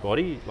impact your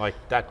body, like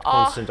that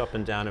constant up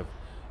and down of?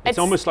 It's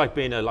almost like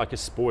being like a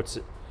sports.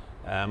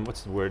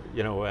 What's the word?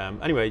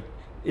 Anyway,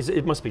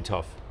 it must be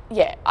tough.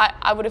 Yeah,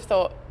 I would have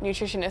thought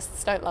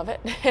nutritionists don't love it,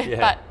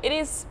 but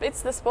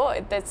it's the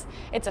sport.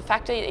 It's a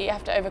factor that you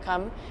have to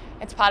overcome.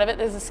 It's part of it.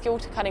 There's a skill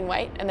to cutting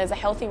weight, and there's a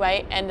healthy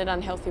way and an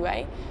unhealthy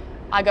way.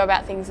 I go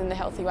about things in the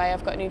healthy way.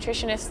 I've got a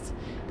nutritionist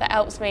that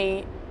helps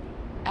me,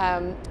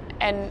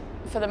 and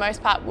for the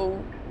most part,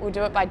 we'll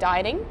do it by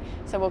dieting.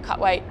 So we'll cut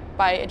weight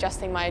by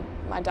adjusting my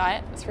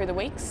diet through the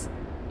weeks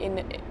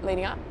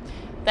leading up.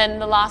 Then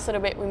the last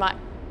little bit, we might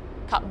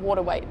cut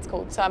water weight, it's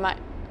called. So I might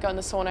go in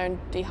the sauna and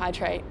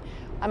dehydrate.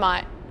 I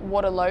might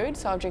water load,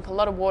 so I'll drink a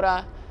lot of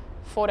water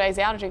 4 days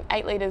out. I'll drink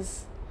 8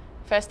 litres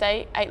first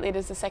day, 8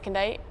 litres the second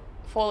day,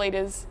 4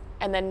 litres,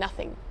 and then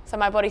nothing. So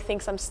my body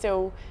thinks I'm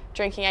still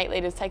drinking 8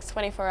 litres. It takes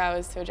 24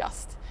 hours to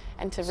adjust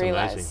and to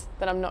realise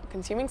that I'm not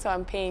consuming, so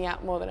I'm peeing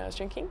out more than I was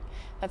drinking.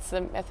 That's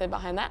the method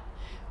behind that.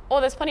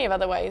 Or there's plenty of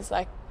other ways,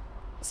 like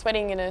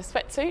sweating in a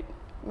sweatsuit.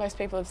 Most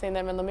people have seen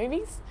them in the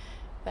movies.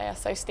 They are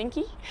so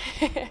stinky.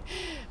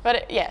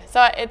 But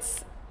so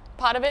it's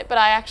part of it, but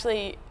I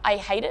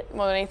hate it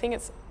more than anything.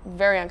 It's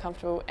very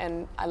uncomfortable,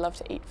 and I love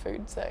to eat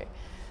food, so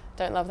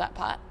don't love that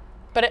part.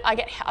 But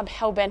I'm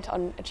hell-bent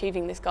on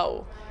achieving this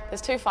goal.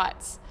 There's 2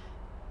 fights,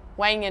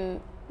 weighing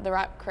in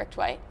the correct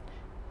weight,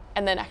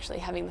 and then actually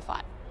having the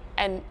fight.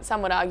 And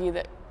some would argue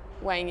that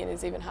weighing in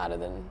is even harder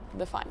than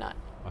the fight night.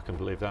 I can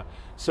believe that.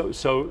 So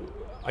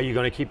are you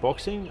going to keep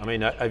boxing? I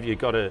mean, have you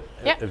got a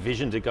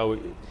vision to go,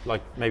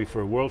 like maybe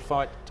for a world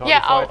fight title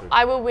fight? Yeah,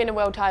 I will win a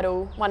world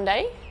title one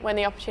day when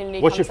the opportunity comes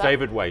up. What's your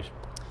favourite weight?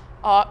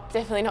 Oh,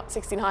 definitely not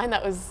 69.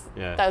 That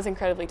was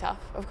incredibly tough.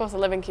 Of course,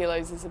 11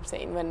 kilos is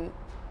obscene.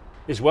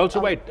 Is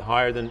welterweight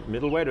higher than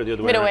middleweight or the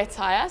other way around? Middleweight's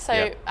higher.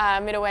 So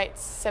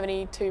middleweight's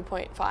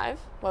 72.5,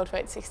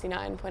 welterweight's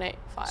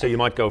 69.85. So you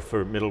might go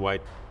for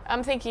middleweight.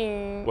 I'm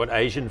thinking. What,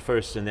 Asian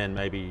first and then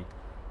maybe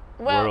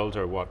world,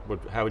 or what?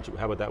 How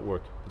would that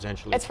work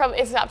potentially?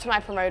 It's up to my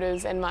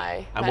promoters and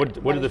my. And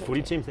what do the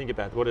footy team think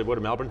about? What do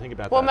Melbourne think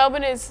about that? Well,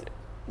 Melbourne is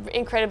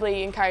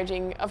incredibly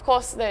encouraging. Of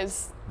course,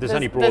 there's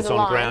any brawls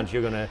on ground,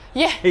 you're going to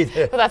yeah.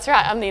 Well, that's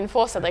right. I'm the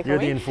enforcer. They call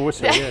me. You're the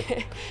enforcer.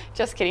 Yeah.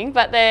 Just kidding.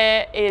 But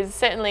there is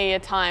certainly a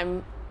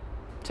time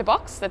to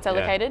box that's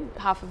allocated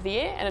half of the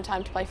year, and a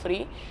time to play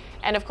footy.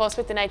 And of course,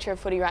 with the nature of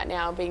footy right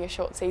now being a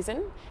short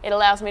season, it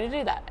allows me to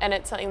do that. And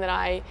it's something that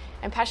I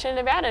am passionate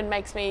about and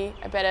makes me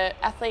a better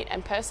athlete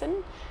and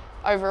person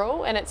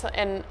overall.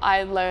 And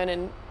I learn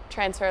and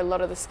transfer a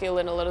lot of the skill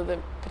and a lot of the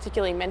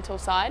particularly mental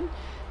side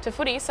to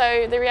footy.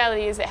 So the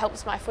reality is it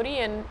helps my footy,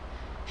 and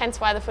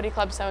hence why the footy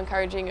club's so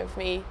encouraging of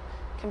me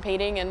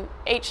competing. And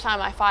each time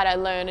I fight, I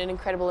learn an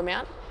incredible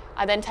amount.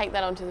 I then take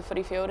that onto the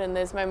footy field, and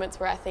there's moments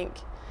where I think,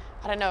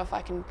 I don't know if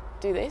I can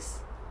do this.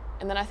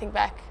 And then I think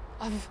back,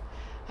 I've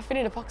been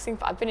in a boxing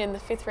fight. I've been in the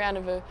 5th round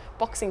of a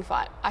boxing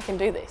fight. I can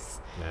do this.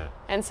 Yeah.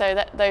 And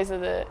so those are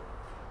the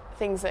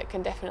things that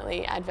can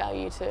definitely add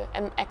value to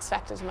and X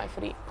factor to my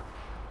footy.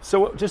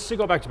 So just to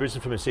go back to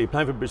Brisbane for a minute, so you're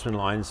playing for Brisbane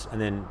Lions,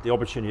 and then the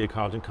opportunity at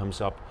Carlton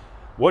comes up.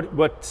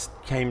 What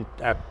came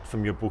out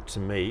from your book to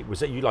me was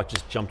that you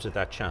just jumped at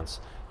that chance.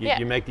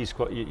 You make these,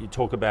 you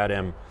talk about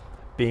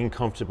being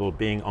comfortable,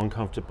 being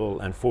uncomfortable,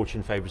 and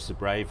fortune favours the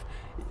brave.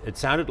 It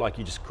sounded like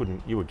you just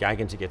couldn't. You were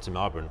gagging to get to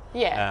Melbourne.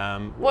 Yeah.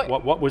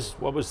 What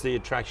was the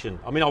attraction?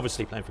 I mean,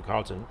 obviously playing for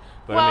Carlton,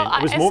 but well, I mean,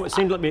 it was more. It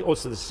seemed like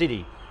also the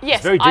city. Yes,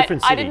 it's a very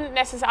different city. I didn't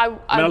necessarily.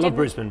 I love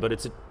Brisbane,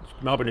 but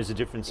Melbourne is a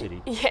different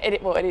city. Yeah,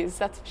 it is.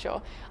 That's for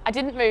sure. I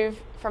didn't move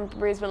from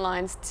Brisbane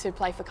Lions to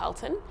play for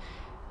Carlton.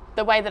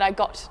 The way that I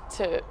got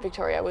to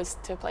Victoria was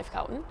to play for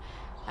Carlton.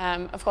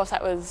 Of course,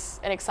 that was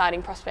an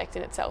exciting prospect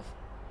in itself.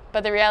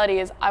 But the reality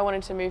is I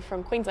wanted to move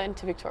from Queensland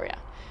to Victoria.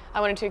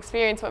 I wanted to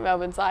experience what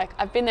Melbourne's like.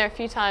 I've been there a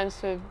few times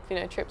for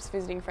trips,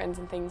 visiting friends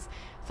and things.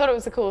 Thought it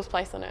was the coolest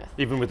place on earth.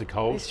 Even with the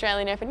cold? The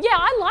Australian Open. Yeah,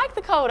 I like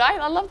the cold.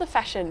 I love the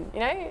fashion,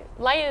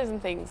 layers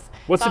and things.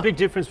 What's the big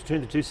difference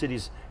between the two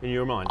cities in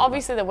your mind?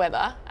 Obviously the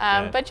weather,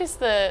 but just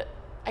the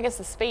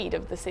speed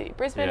of the city.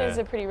 Brisbane is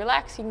a pretty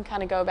relaxed. You can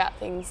kind of go about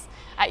things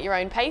at your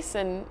own pace,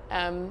 and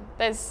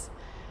there's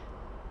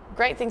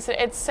great things.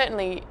 It's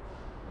certainly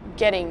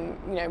getting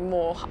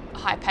more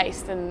high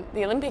paced, and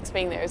the Olympics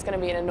being there is going to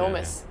be an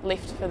enormous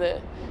lift for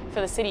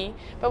the city.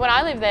 But when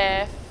I lived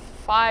there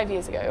 5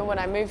 years ago, when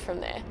I moved from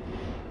there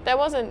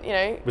wasn't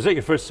Was that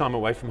your first time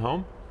away from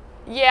home?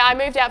 Yeah, I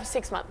moved out for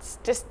 6 months,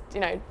 just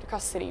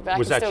across the city. But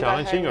was that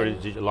challenging, or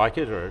did you like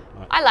it, or?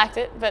 I liked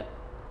it, but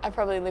I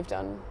probably lived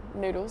on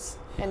noodles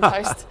and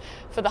toast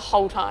for the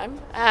whole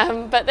time.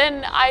 But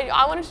then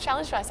I wanted to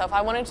challenge myself.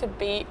 I wanted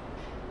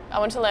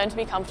to learn to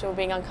be comfortable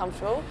being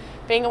uncomfortable,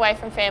 being away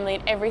from family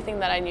and everything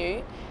that I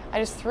knew. I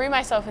just threw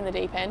myself in the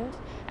deep end,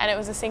 and it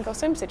was a sink or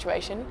swim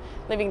situation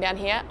living down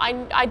here.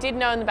 I did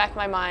know in the back of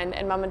my mind,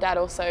 and Mum and Dad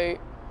also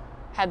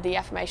had the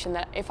affirmation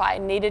that if I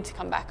needed to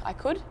come back, I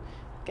could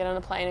get on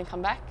a plane and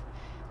come back.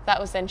 That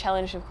was then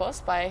challenged, of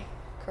course, by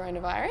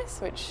coronavirus,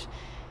 which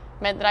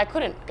meant that I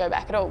couldn't go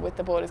back at all with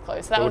the borders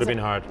closed. So that would have been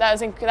hard. That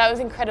was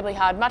incredibly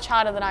hard, much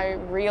harder than I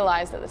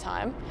realised at the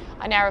time.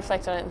 I now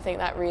reflect on it and think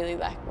that really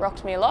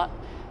rocked me a lot.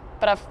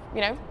 But I've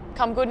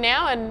come good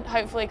now, and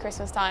hopefully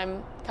Christmas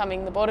time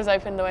coming, the borders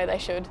open the way they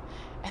should,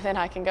 and then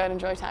I can go and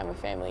enjoy time with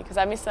family, because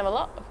I miss them a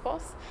lot, of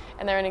course,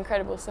 and they're an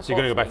incredible support. So you're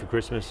going to go back for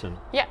Christmas?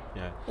 Yeah.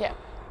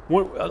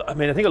 Well, I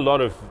mean, I think a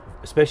lot of,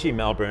 especially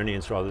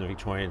Melburnians rather than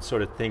Victorians,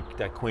 sort of think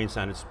that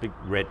Queensland is a big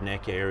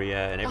redneck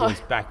area and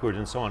everyone's backward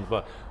and so on.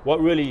 But what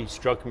really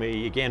struck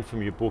me, again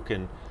from your book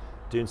and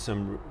doing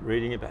some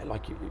reading about,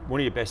 one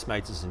of your best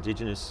mates is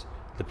Indigenous.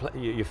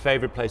 Your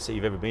favourite place that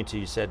you've ever been to,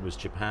 you said, was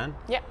Japan.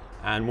 Yeah.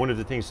 And one of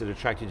the things that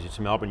attracted you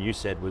to Melbourne, you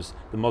said, was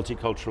the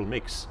multicultural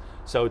mix.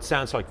 So it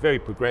sounds like very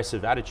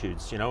progressive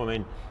attitudes. I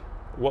mean,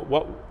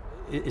 what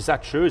is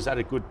that true? Is that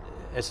a good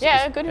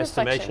good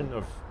estimation reflection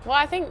of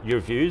I think your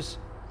views?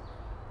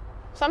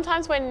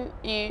 Sometimes when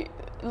you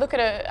look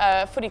at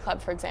a footy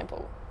club, for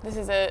example, this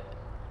is a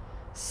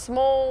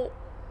small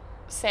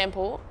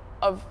sample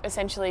of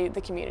essentially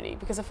the community,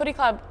 because a footy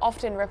club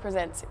often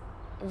represents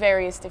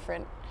various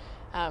different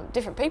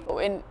people,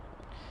 in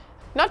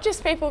not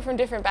just people from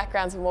different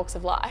backgrounds and walks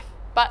of life,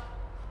 but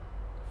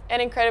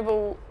an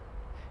incredible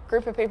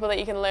group of people that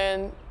you can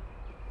learn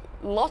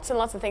lots and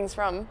lots of things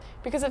from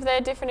because of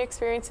their different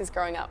experiences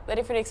growing up, their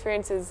different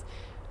experiences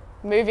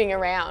moving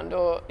around,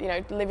 or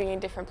living in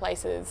different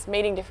places,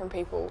 meeting different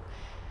people.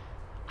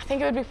 I think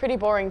it would be pretty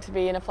boring to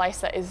be in a place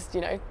that is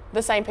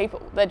the same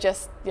people that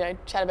just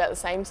chat about the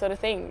same sort of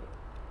thing.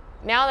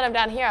 Now that I'm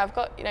down here, I've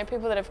got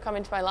people that have come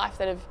into my life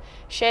that have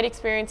shared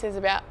experiences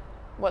about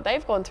what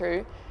they've gone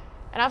through,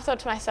 and I've thought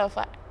to myself,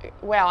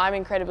 wow, I'm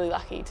incredibly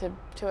lucky to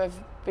have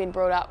been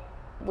brought up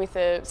with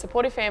a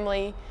supportive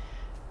family,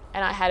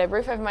 and I had a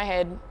roof over my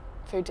head,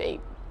 food to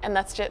eat. And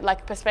that's just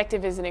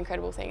perspective is an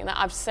incredible thing. And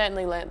I've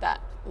certainly learnt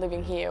that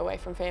living here away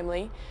from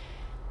family.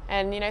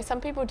 And some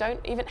people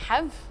don't even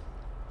have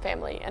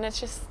family. And it's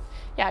just,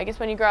 I guess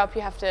when you grow up,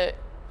 you have to,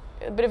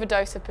 a bit of a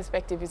dose of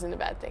perspective isn't a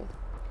bad thing.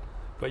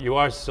 But you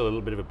are still a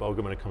little bit of a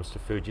bogan when it comes to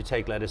food. You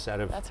take lettuce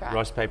out of That's right.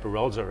 rice paper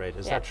rolls already.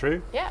 Is that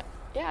true? Yeah,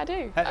 I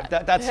do.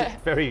 That's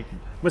very,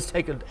 must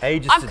take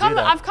ages to do that.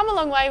 I've come a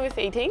long way with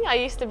eating. I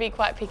used to be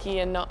quite picky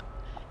and not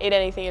eat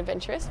anything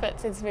adventurous, but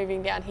since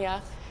moving down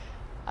here,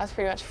 I was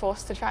pretty much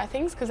forced to try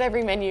things because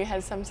every menu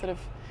has some sort of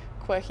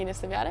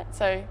quirkiness about it.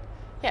 So,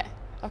 yeah.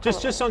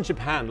 Just on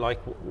Japan, like,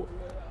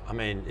 I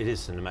mean, it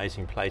is an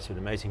amazing place with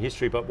amazing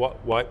history. But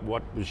why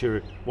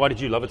did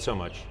you love it so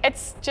much?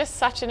 It's just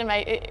such an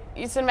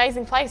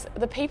amazing place.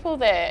 The people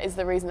there is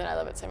the reason that I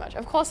love it so much.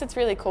 Of course, it's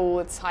really cool.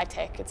 It's high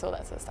tech. It's all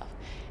that sort of stuff.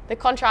 The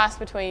contrast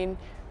between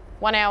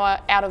 1 hour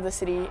out of the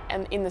city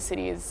and in the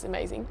city is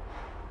amazing.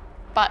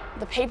 But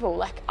the people,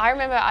 like, I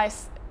remember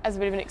as a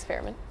bit of an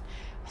experiment,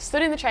 I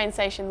stood in the train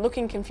station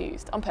looking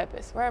confused on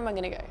purpose. Where am I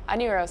going to go? I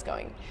knew where I was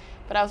going,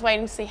 but I was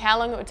waiting to see how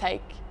long it would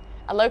take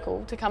a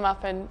local to come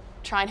up and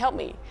try and help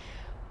me.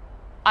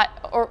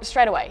 Or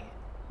straight away,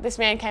 this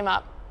man came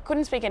up,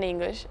 couldn't speak any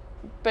English,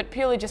 but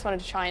purely just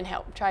wanted to try and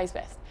help, try his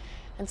best.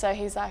 And so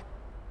he's like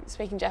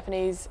speaking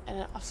Japanese,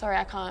 and I'm sorry,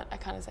 I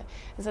can't say.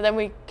 And so then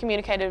we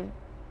communicated,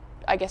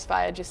 I guess,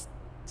 via just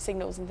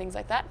signals and things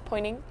like that,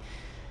 pointing.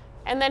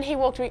 And then he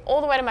walked me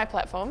all the way to my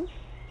platform.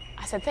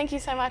 I said, thank you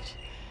so much.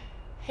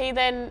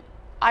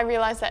 I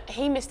realised that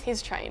he missed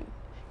his train,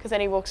 because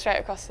then he walked straight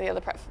across to the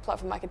other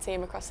platform. I could see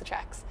him across the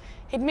tracks.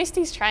 He'd missed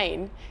his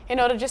train in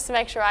order just to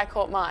make sure I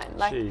caught mine.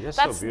 Like, gee, that's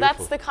so beautiful.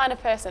 That's the kind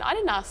of person. I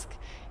didn't ask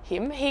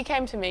him. He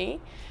came to me,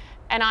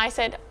 and I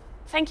said,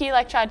 thank you.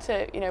 Like, tried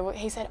to,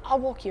 he said, I'll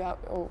walk you up,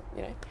 or.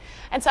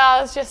 And so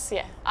I was just,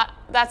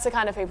 that's the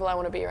kind of people I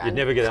want to be around. You'd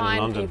never get that in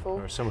London people.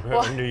 Or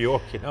somewhere in New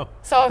York,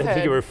 So I've They'd heard.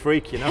 think you were a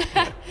freak,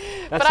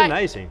 That's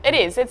amazing. It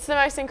is. It's the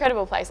most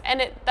incredible place,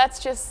 and that's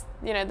just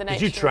the nature.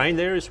 Did you train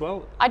there as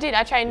well? I did.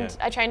 I trained.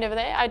 Yeah. I trained over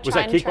there. Was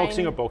that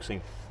kickboxing or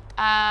boxing?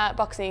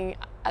 Boxing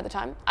at the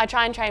time. I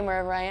try and train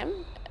wherever I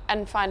am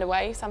and find a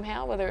way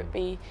somehow, whether it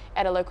be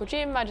at a local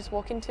gym I just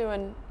walk into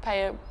and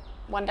pay a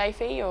one-day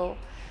fee, and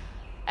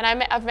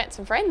I've met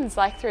some friends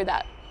like through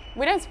that.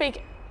 We don't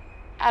speak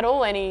at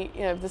all any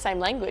the same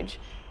language,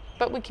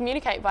 but we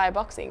communicate via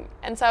boxing,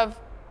 and so I've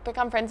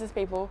become friends with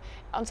people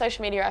on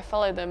social media. I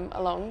follow them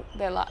along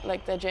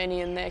their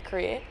journey and their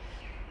career,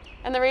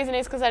 and the reason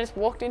is because I just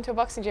walked into a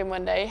boxing gym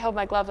one day, held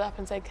my gloves up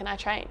and said, can I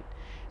train?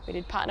 We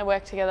did partner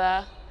work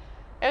together.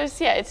 It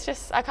was, it's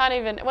just, I can't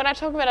even, when I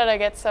talk about it I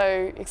get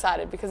so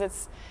excited because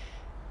it's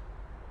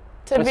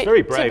That's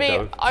very brave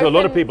though. So a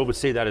lot of people would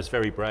see that as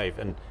very brave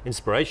and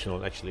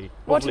inspirational actually.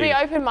 Well, to be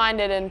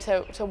open-minded and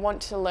to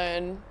want to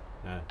learn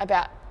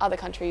about other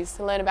countries,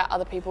 to learn about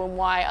other people and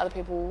why other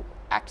people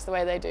act the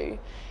way they do,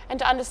 and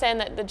to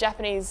understand that the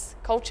Japanese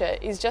culture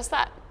is just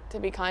that, to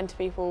be kind to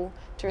people,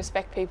 to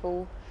respect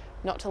people,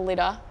 not to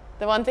litter.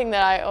 The one thing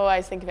that I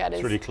always think about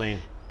is really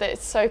clean. That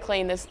it's so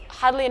clean. There's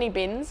hardly any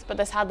bins, but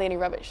there's hardly any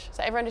rubbish.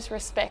 So everyone just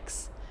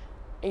respects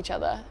each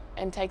other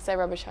and takes their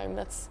rubbish home.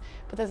 But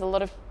there's a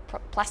lot of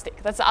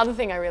plastic. That's the other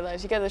thing I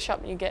realised. You go to the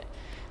shop and you get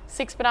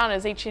 6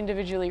 bananas, each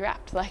individually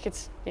wrapped. Like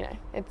it's.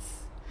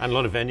 And a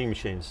lot of vending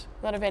machines.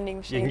 A lot of vending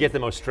machines. You can get the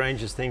most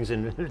strangest things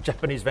in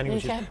Japanese vending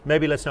machines. Can.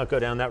 Maybe let's not go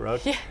down that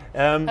road. Yeah,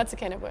 that's a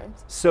can of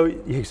worms. So,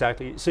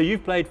 exactly. So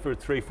you've played for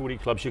 3 footy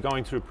clubs. You're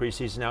going through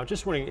pre-season now.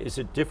 Just wondering, is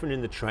it different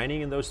in the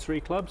training in those 3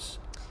 clubs?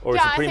 Or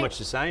is it pretty much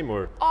the same?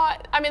 Or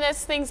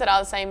there's things that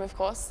are the same, of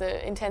course.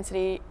 The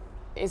intensity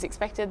is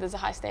expected. There's a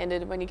high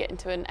standard when you get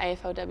into an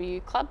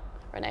AFLW club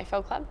or an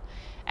AFL club.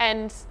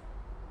 And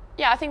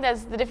I think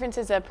the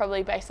differences are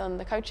probably based on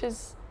the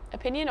coach's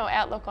opinion or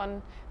outlook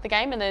on the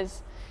game, and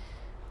there's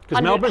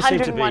because Melbourne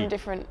seems to be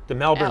different the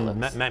Melbourne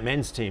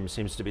men's team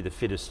seems to be the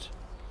fittest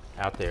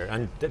out there,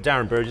 and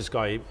Darren Burgess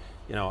guy,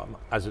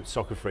 as a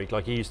soccer freak,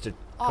 like he used to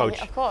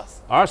coach of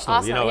course.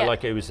 Arsenal,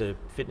 like he was a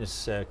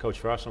fitness coach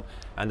for Arsenal,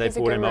 and they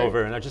brought him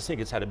over, and I just think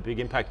it's had a big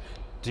impact.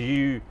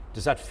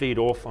 Does that feed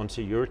off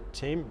onto your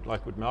team,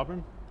 like with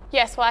Melbourne?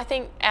 Yes, well, I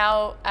think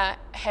our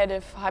head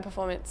of high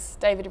performance,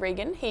 David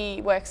Regan,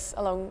 he works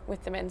along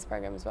with the men's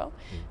program as well.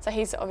 So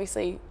he's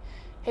obviously,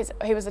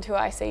 he was the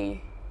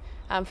 2IC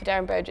for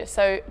Darren Burgess.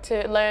 So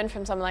to learn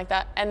from something like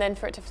that and then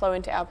for it to flow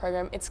into our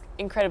program, it's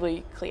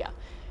incredibly clear.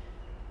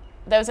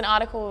 There was an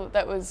article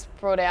that was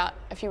brought out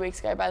a few weeks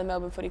ago by the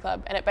Melbourne Footy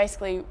Club, and it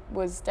basically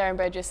was Darren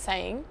Burgess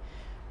saying,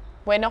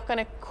 we're not going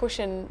to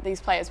cushion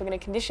these players, we're going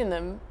to condition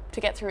them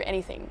to get through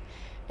anything.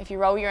 If you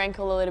roll your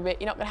ankle a little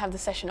bit, you're not going to have the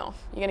session off.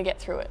 You're going to get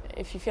through it.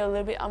 If you feel a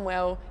little bit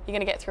unwell, you're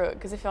going to get through it.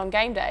 Because if on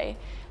game day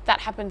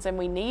that happens and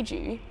we need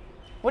you,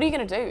 what are you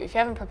going to do? If you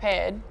haven't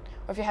prepared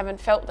or if you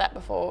haven't felt that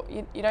before,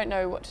 you don't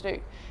know what to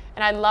do.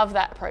 And I love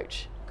that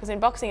approach, because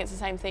in boxing it's the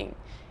same thing.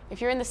 If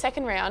you're in the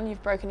second round,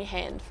 you've broken your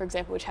hand, for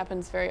example, which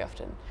happens very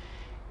often.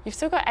 You've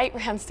still got 8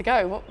 rounds to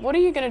go. What are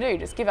you going to do?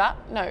 Just give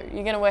up? No,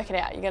 you're going to work it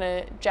out. You're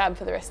going to jab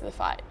for the rest of the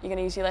fight. You're going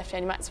to use your left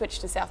hand. You might switch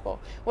to southpaw.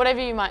 Whatever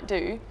you might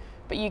do,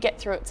 but you get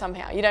through it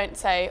somehow. You don't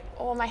say,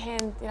 oh, my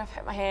hand, I've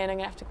hurt my hand, I'm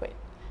going to have to quit.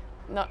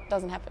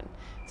 Doesn't happen.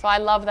 So I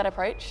love that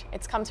approach.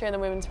 It's come through in the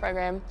women's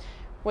program.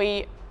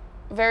 We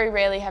very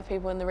rarely have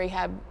people in the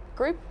rehab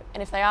group,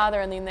 and if they are,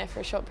 they're only in there for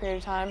a short period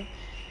of time.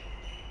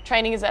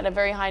 training is at a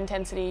very high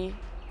intensity,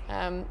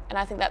 and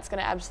I think that's going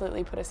to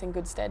absolutely put us in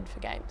good stead for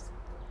games.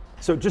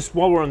 So just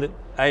while we're on the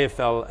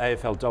AFL,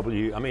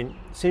 AFLW, I mean,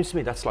 it seems to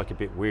me that's like a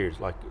bit weird.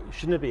 Like,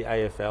 shouldn't it be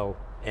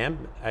AFLM,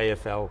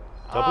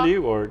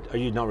 AFLW, or are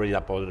you not really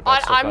that bothered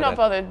about stuff like that? I'm not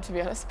bothered, to be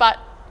honest, but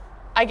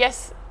I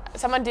guess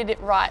someone did it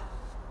right,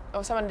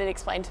 or someone did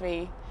explain to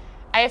me,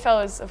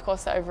 AFL is, of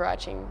course, the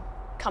overarching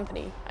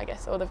company, I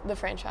guess, or the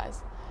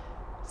franchise.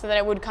 So then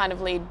it would kind of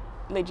lead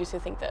you to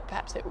think that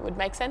perhaps it would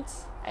make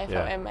sense,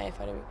 AFLM,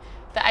 AFLW.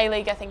 The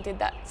A-League, I think, did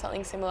that,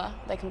 something similar.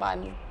 They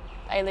combined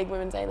A-League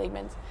women's, A-League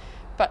men's.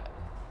 But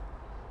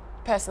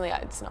personally,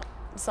 it's not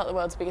the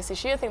world's biggest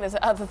issue. I think there's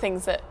other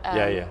things that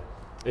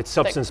it's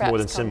substance more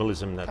than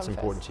symbolism that's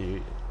important to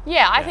you.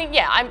 I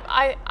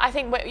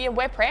think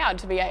we're proud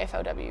to be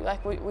AFLW.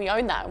 Like we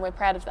own that and we're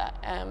proud of that.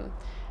 And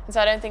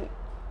so I don't think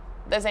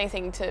there's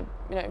anything to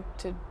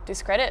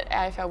discredit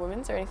AFL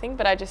women's or anything.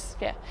 But I just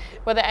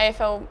whether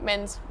AFL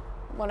men's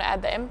want to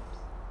add the M,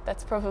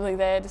 that's probably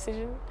their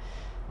decision.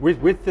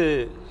 With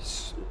the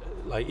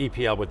like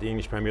EPL, with the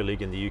English Premier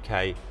League in the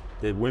UK,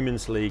 the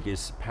women's league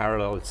is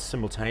parallel, it's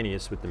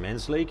simultaneous with the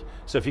men's league.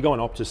 So if you go on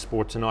Optus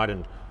Sport tonight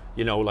and,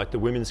 like the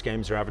women's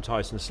games are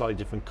advertised in a slightly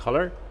different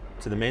colour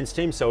to the men's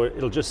team, so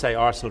it'll just say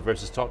Arsenal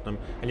versus Tottenham,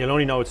 and you'll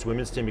only know it's the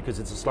women's team because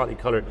it's a slightly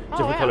different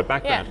colour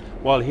background. Yeah.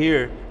 While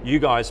here, you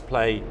guys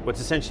play what's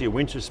essentially a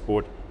winter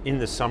sport in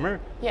the summer.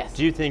 Yes.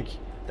 Do you think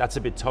that's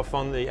a bit tough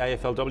on the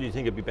AFLW? Do you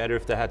think it'd be better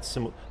if they had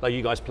like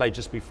you guys played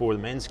just before the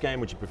men's game?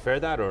 Would you prefer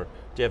that, or do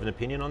you have an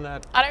opinion on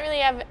that? I don't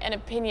really have an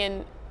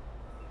opinion,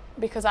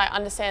 because I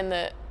understand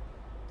the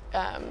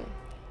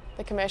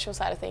commercial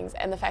side of things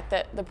and the fact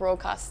that the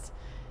broadcast,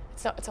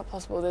 it's not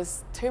possible.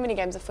 There's too many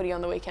games of footy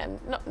on the weekend.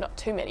 Not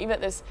too many,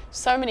 but there's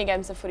so many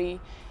games of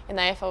footy in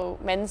the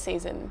AFL men's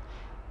season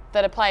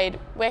that are played.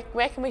 Where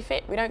can we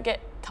fit? We don't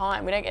get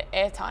time. We don't get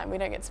air time. We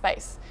don't get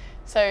space.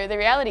 So the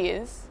reality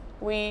is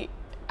we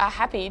are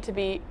happy to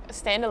be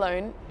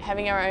standalone,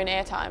 having our own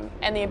airtime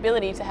and the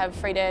ability to have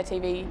free-to-air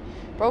TV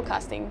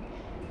broadcasting.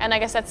 And I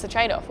guess that's the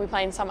trade-off. We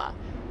play in summer.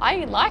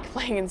 I like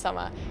playing in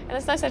summer, and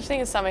there's no such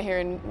thing as summer here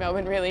in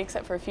Melbourne, really,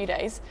 except for a few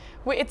days.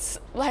 It's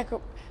like,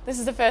 this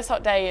is the first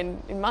hot day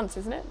in months,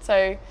 isn't it?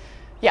 So,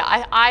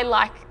 yeah, I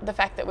like the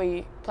fact that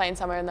we play in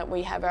summer and that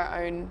we have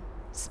our own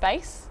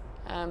space.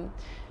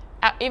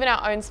 Even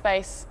our own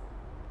space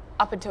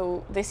up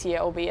until this year,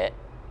 albeit,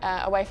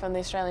 away from the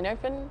Australian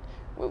Open,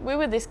 we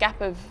were this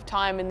gap of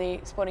time in the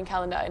sporting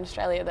calendar in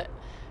Australia that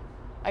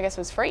I guess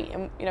was free,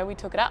 and we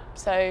took it up.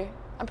 So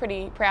I'm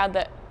pretty proud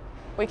that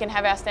we can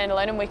have our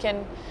standalone and we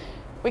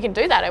can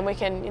do that, and we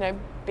can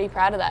be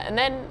proud of that. And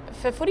then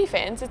for footy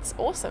fans, it's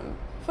awesome.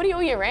 Footy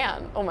all year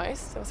round,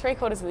 almost, or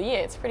 3/4 of the year.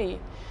 It's pretty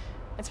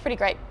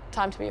great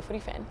time to be a footy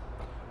fan.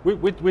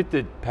 With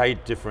the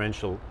paid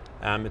differential,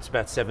 it's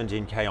about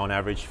 17k on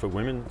average for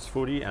women's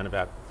footy and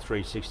about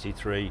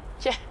 363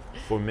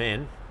 for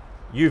men.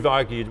 You've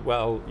argued,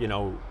 well,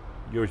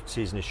 your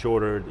season is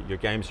shorter, your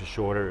games are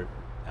shorter.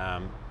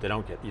 You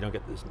don't get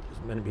as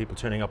many people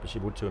turning up as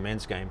you would to a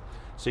men's game.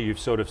 So you've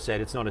sort of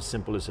said it's not as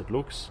simple as it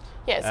looks.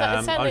 Yeah, it's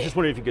I was just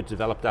wondering if you could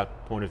develop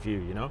that point of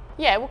view,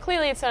 Yeah, well,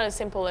 clearly it's not as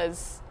simple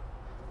as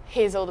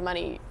here's all the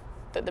money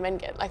that the men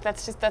get. Like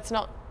that's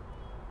not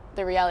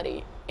the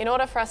reality. In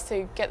order for us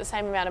to get the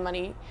same amount of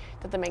money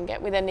that the men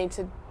get, we then need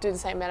to do the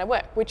same amount of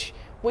work, which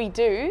we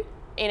do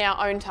in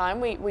our own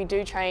time. We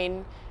do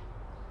train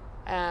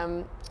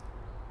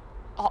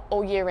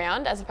all year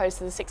round, as opposed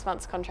to the 6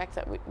 months contract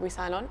that we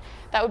sign on.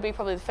 That would be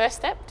probably the first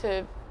step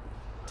to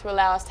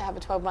allow us to have a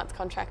 12-month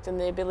contract and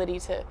the ability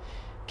to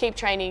keep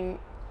training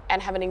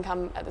and have an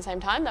income at the same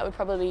time. That would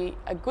probably be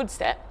a good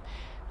step.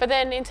 But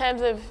then in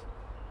terms of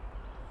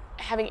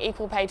having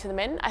equal pay to the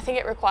men, I think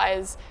it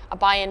requires a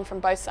buy-in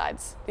from both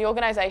sides, the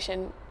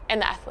organisation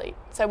and the athlete.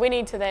 So we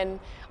need to then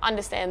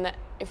understand that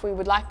if we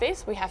would like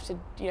this, we have to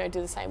do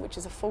the same, which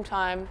is a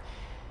full-time,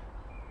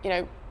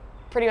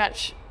 pretty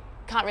much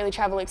can't really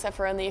travel except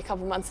for only a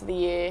couple months of the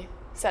year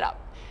setup.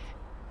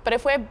 But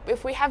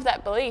if we have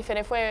that belief, and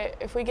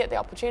if we get the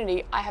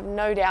opportunity, I have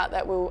no doubt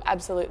that we'll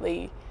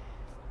absolutely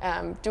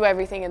do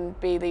everything and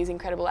be these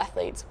incredible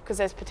athletes, because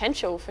there's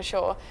potential for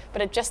sure.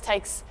 But it just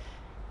takes,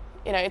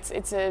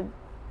 it's a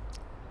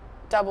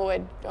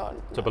double-edged sword.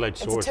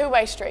 It's a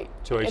two-way street.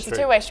 It's a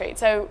two-way street.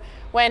 So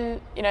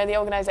when the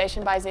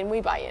organisation buys in, we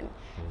buy in,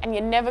 and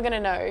you're never going to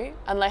know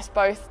unless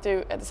both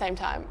do at the same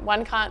time.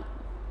 One can't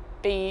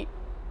be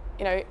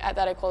at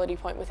that equality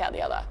point without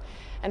the other.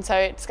 And so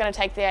it's going to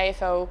take the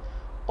AFL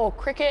or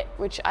cricket,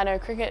 which I know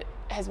cricket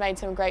has made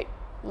some great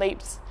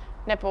leaps,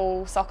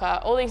 netball, soccer,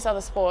 all these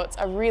other sports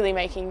are really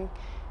making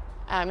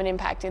an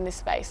impact in this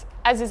space,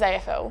 as is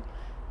AFL.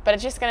 But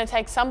it's just going to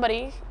take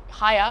somebody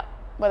high up,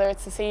 whether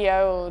it's the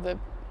CEO or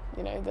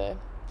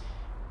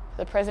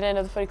the president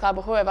of the footy club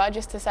or whoever,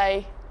 just to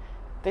say,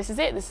 this is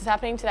it, this is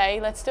happening today,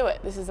 let's do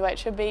it, this is the way it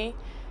should be.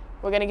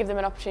 We're going to give them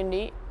an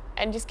opportunity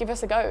and just give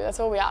us a go. That's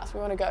all we ask. We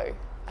want to go.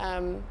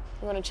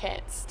 We want a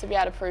chance to be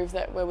able to prove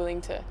that we're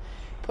willing to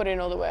put in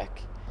all the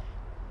work.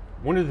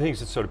 One of the things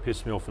that sort of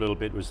pissed me off a little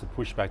bit was the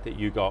pushback that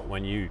you got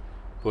when you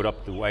put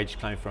up the wage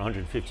claim for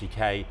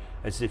 150k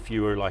as if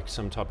you were like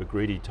some type of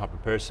greedy type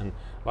of person.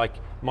 Like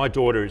my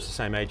daughter is the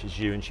same age as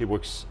you, and she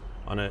works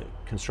on a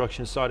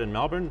construction site in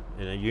Melbourne,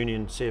 in a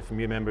union,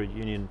 CFMU member,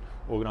 union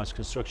organised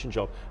construction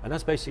job, and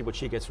that's basically what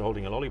she gets for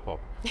holding a lollipop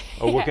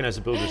or working as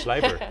a builder's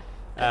labourer.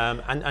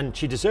 And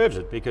she deserves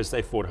it because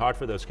they fought hard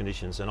for those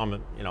conditions, and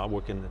I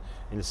work in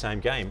the same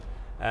game.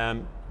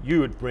 You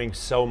would bring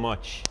so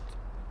much,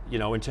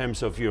 in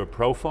terms of your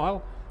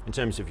profile, in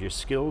terms of your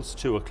skills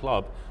to a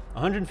club.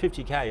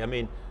 150k, I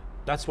mean,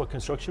 that's what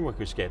construction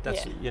workers get.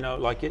 That's,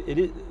 like it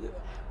is.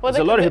 Well,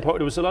 there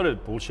was a lot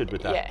of bullshit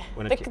with that.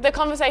 Yeah, the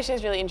conversation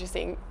is really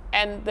interesting,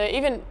 and the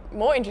even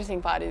more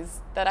interesting part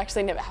is that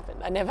actually never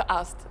happened. I never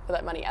asked for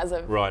that money, as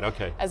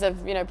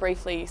I've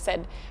briefly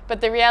said.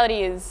 But the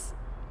reality is,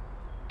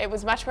 it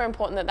was much more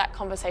important that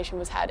conversation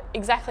was had,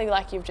 exactly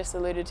like you've just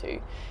alluded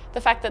to.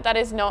 The fact that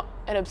is not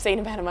an obscene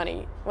amount of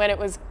money when it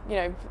was,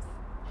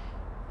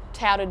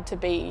 touted to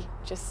be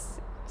just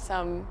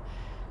some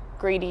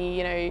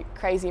greedy,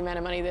 crazy amount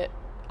of money that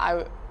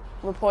I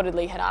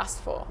reportedly had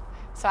asked for.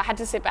 So I had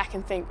to sit back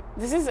and think,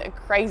 this is a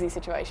crazy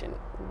situation.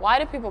 Why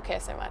do people care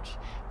so much?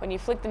 When you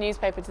flick the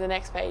newspaper to the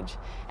next page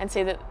and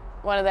see that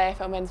one of the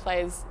AFL men's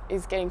players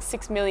is getting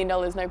 $6 million,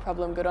 no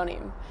problem, good on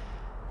him.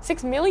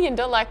 $6 million,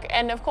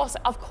 and of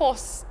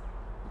course,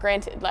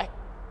 granted,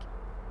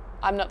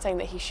 I'm not saying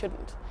that he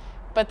shouldn't,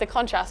 but the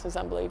contrast was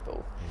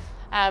unbelievable.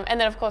 And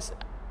then of course,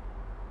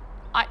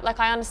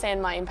 I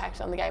understand my impact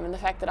on the game and the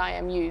fact that I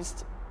am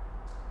used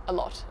a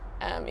lot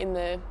in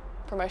the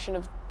promotion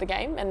of the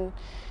game, and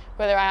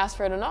whether I ask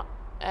for it or not,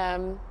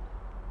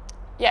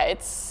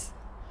 it's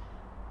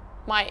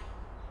my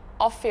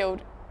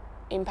off-field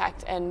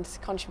impact and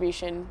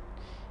contribution.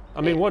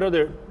 I mean, what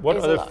other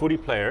footy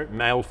player,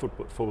 male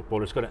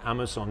footballer, has got an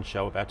Amazon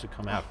show about to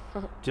come out?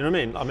 Do you know what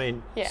I mean? I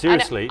mean,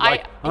 seriously,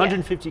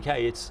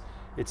 150k,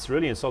 it's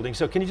really insulting.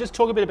 So can you just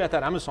talk a bit about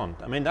that Amazon?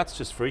 I mean, that's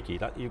just freaky.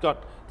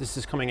 This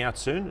is coming out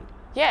soon.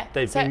 Yeah.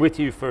 They've been with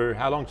you for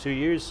how long? 2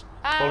 years,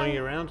 following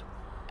you around?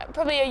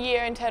 Probably a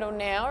year in total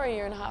now, or a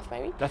year and a half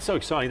maybe. That's so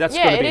exciting. That's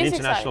going to be an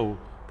international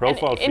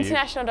profile for you.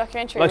 International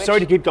documentary. Sorry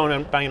to keep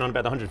banging on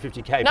about the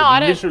 150k,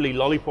 but literally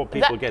lollipop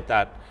people get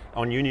that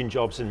on union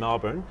jobs in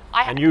Melbourne,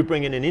 and you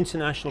bring in an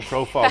international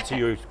profile to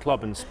your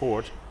club and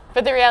sport.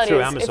 But the reality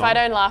is, Amazon. If I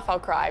don't laugh, I'll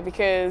cry,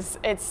 because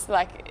it's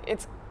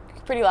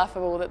pretty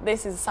laughable that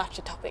this is such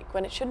a topic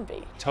when it shouldn't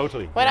be.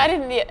 Totally. When I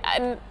didn't,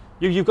 and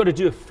you've got to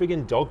do a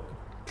friggin' dog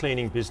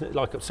cleaning business.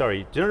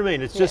 Sorry, do you know what I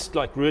mean? It's just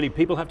really,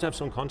 people have to have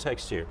some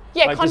context here.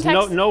 Yeah, context.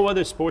 There's no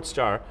other sports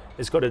star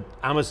has got an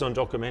Amazon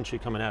documentary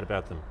coming out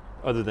about them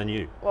other than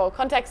you. Well,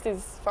 context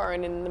is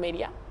foreign in the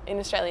media, in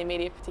Australian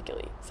media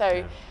particularly.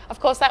 So, of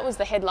course, that was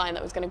the headline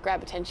that was going to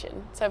grab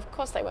attention. So, of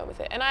course, they went with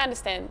it. And I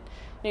understand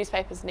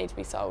newspapers need to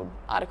be sold,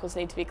 articles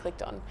need to be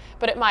clicked on,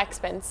 but at my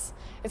expense.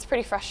 It's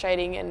pretty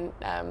frustrating, and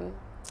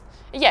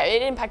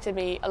it impacted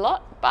me a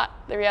lot, but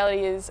the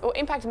reality is, or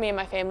impacted me and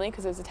my family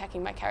because it was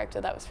attacking my character.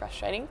 That was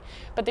frustrating.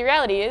 But the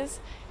reality is,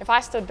 if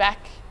I stood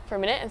back for a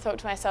minute and thought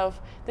to myself,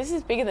 this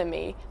is bigger than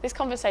me, this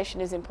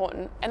conversation is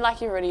important, and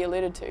like you already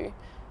alluded to,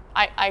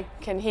 I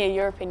can hear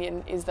your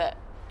opinion is that,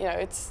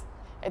 it's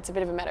a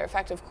bit of a matter of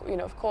fact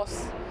of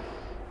course,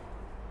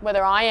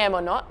 whether I am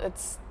or not,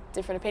 it's a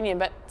different opinion,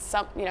 but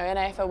an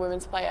AFL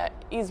women's player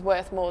is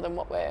worth more than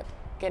what we're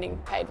getting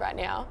paid right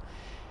now.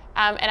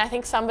 And I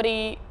think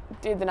somebody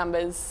did the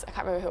numbers, I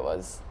can't remember who it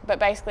was, but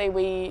basically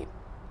we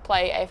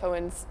play AFL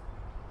women's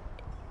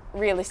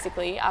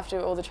realistically after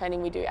all the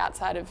training we do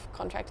outside of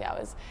contract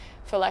hours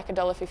for like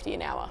 $1.50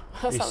 an hour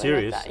or something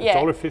serious? Like that. Yeah.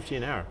 $1.50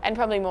 an hour? And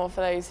probably more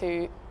for those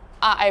who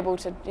are able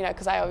to,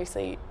 because I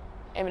obviously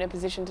am in a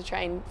position to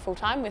train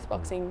full-time with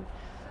boxing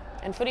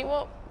and footy.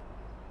 Well,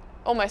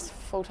 almost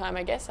full-time,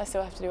 I guess. I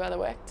still have to do other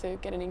work to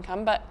get an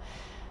income, but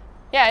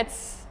yeah,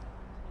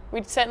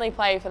 we'd certainly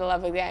play for the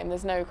love of the game.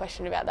 There's no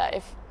question about that.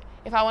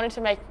 If I wanted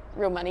to make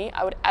real money,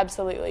 I would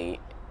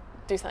absolutely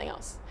do something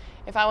else.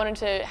 If I wanted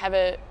to have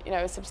a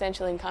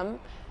substantial income,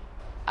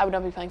 I would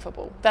not be playing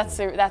football. That's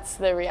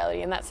the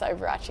reality, and that's the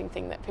overarching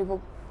thing that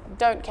people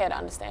don't care to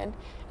understand,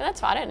 and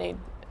that's fine.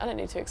 I don't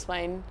need to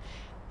explain.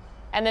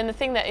 And then the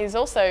thing that is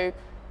also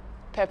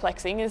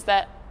perplexing is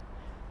that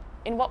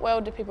in what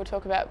world do people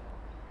talk about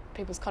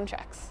people's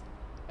contracts,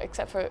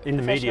 except for in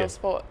professional the media.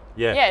 Sport?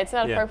 Yeah, it's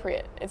not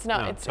appropriate. It's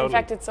not. No, it's totally. In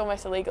fact, it's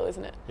almost illegal,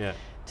 isn't it? Yeah.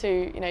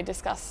 To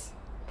discuss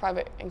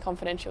private and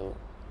confidential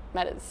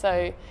matters.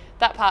 So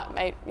that part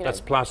made that's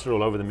plastered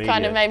all over the media.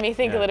 Kind of made me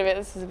think a little bit.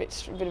 This is a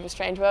bit of a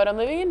strange world I'm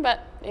living in,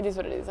 but it is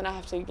what it is, and I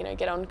have to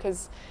get on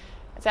because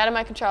it's out of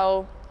my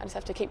control. I just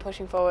have to keep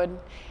pushing forward.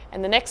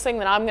 And the next thing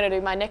that I'm going to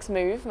do, my next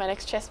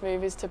chess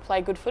move, is to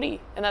play good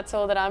footy, and that's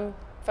all that I'm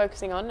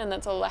focusing on, and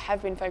that's all I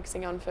have been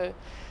focusing on for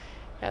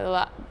the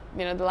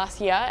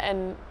last year.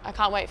 And I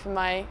can't wait for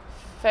my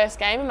first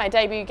game, my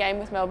debut game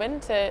with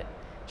Melbourne, to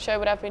show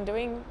what I've been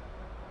doing,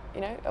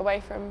 away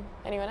from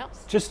anyone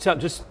else. Just a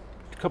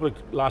couple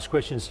of last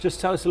questions.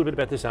 Just tell us a little bit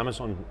about this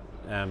Amazon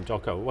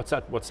doco. What's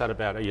that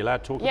about? Are you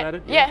allowed to talk about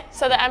it? Yeah.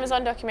 So the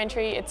Amazon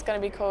documentary, it's going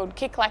to be called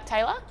Kick Like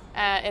Tayla.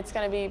 It's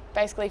going to be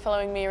basically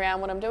following me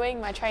around what I'm doing,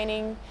 my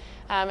training,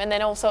 and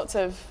then all sorts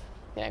of,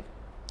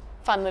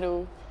 fun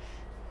little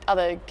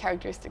other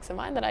characteristics of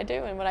mine that I do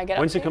and what I get up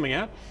to. When's it coming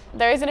out?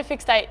 There isn't a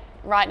fixed date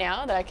right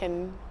now that I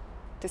can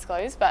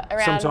disclose, but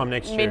around sometime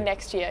next year. Mid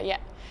next year. Yeah.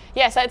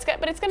 Yeah. So it's going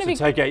to be.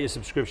 Take out your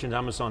subscription to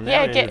Amazon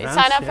now. Yeah.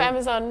 Sign up for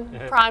Amazon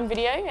Prime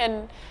Video,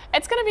 and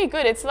it's going to be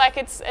good. It's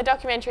a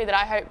documentary that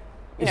I hope.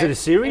 Is it a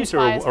series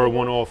or a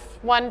one-off?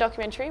 One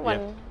documentary,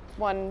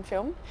 one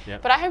film.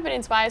 Yep. But I hope it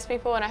inspires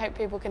people, and I hope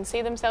people can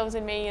see themselves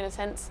in me. In a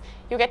sense,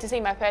 you'll get to see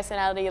my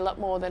personality a lot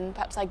more than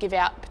perhaps I give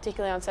out,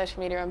 particularly on social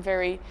media. I'm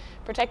very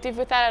protective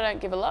with that. I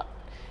don't give a lot.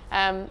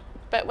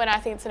 But when I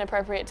think it's an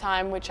appropriate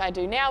time, which I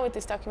do now with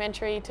this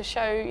documentary, to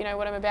show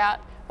what I'm about,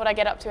 what I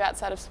get up to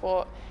outside of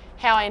sport,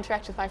 how I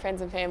interact with my friends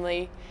and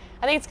family,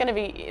 I think it's going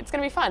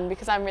to be fun,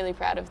 because I'm really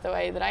proud of the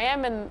way that I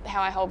am and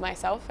how I hold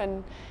myself.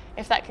 And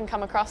if that can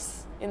come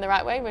across in the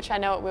right way, which I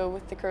know it will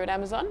with the crew at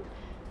Amazon,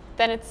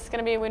 then it's going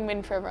to be a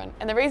win-win for everyone.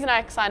 And the reason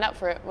I signed up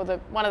for it,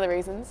 one of the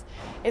reasons,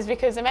 is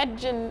because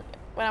imagine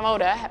when I'm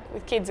older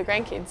with kids or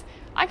grandkids,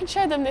 I can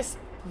show them this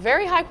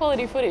very high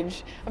quality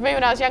footage of me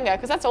when I was younger,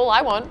 because that's all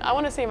I want. I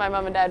want to see my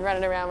mum and dad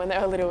running around when they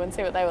were little and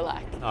see what they were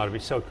like. Oh, it'd be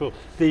so cool.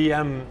 The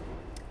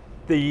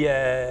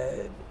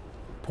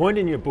point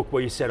in your book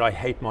where you said, I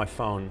hate my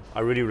phone,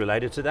 I really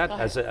related to that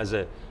as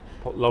a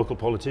local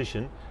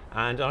politician.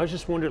 And I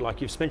just wondered,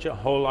 you've spent your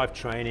whole life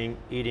training,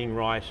 eating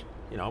right,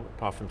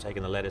 apart from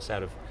taking the lettuce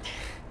out of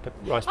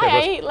rice paper.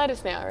 I eat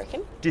lettuce now, I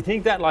reckon. Do you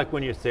think that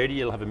when you're 30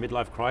 you'll have a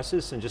midlife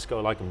crisis and just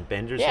go in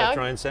Bender's left,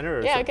 right and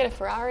centre? I'll get a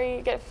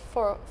Ferrari, get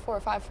 4 or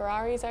 5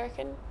 Ferraris, I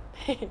reckon.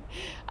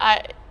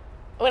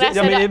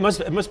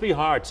 It must be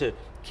hard to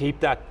keep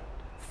that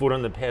foot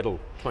on the pedal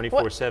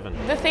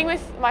 24/7. The thing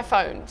with my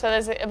phone, so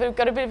I've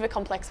got a bit of a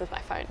complex with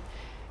my phone.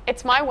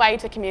 It's my way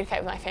to communicate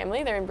with my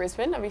family. They're in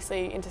Brisbane,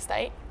 obviously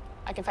interstate.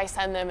 I can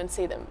FaceTime them and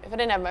see them. If I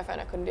didn't have my phone,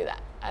 I couldn't do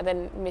that. I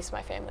then miss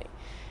my family.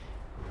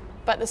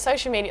 But the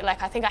social media,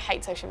 I think I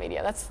hate social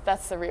media.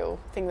 That's the real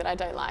thing that I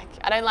don't like.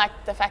 I don't like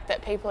the fact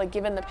that people are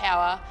given the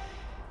power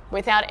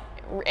without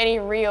any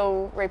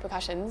real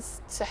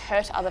repercussions to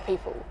hurt other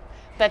people.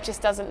 That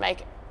just doesn't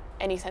make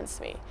any sense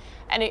to me.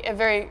 And a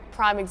very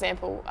prime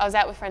example, I was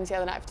out with friends the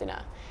other night for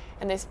dinner,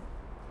 and this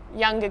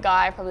younger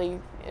guy, probably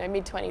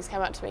mid-20s,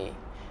 came up to me,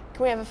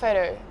 "Can we have a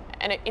photo?"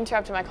 And it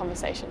interrupted my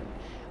conversation.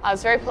 I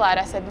was very polite.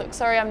 I said, "Look,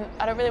 sorry,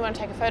 I don't really want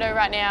to take a photo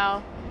right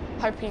now.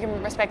 Hope you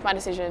can respect my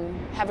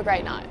decision. Have a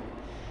great night."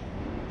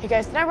 He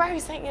goes, "No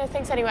worries,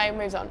 thanks anyway," and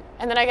moves on.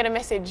 And then I get a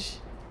message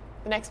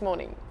the next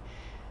morning.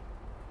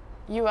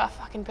 "You are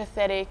fucking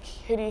pathetic.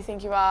 Who do you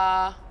think you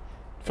are?"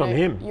 From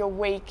him? "You're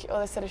weak," all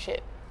this sort of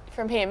shit.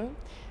 From him.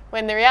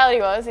 When the reality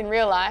was, in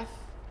real life,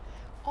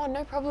 "Oh,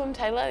 no problem,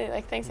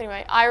 Tayla. Thanks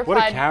anyway." I replied.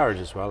 What a coward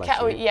as well,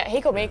 actually. Yeah,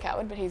 he called me a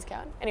coward, but he's a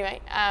coward.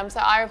 Anyway, so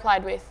I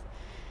replied with,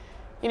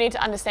 "You need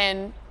to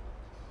understand,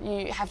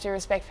 you have to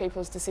respect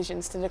people's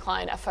decisions to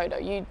decline a photo.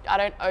 I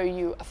don't owe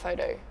you a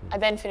photo." I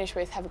then finished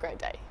with, "Have a great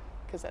day,"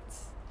 because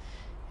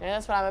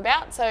that's what I'm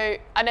about. So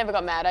I never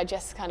got mad. I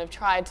just kind of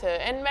tried to,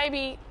 and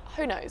maybe,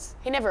 who knows?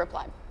 He never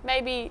replied.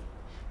 Maybe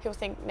he'll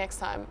think next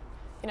time,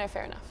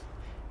 fair enough.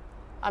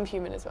 I'm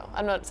human as well.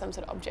 I'm not some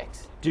sort of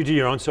object. Do you do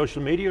your own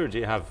social media, or do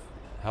you have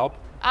help?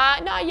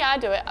 No, I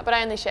do it, but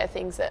I only share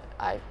things that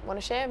I want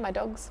to share. My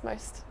dogs,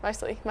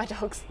 mostly my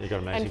dogs. You've got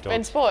amazing dogs.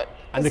 And sport.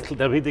 And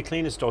they'll be the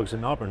cleanest dogs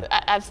in Melbourne.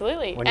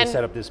 Absolutely. When you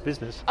set up this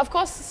business. Of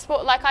course,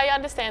 sport. I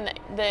understand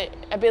the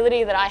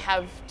ability that I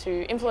have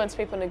to influence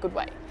people in a good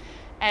way,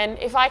 and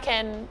if I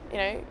can,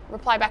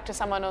 reply back to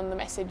someone on the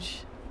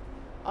message,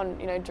 on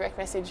direct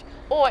message,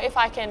 or if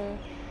I can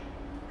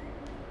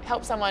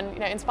help someone,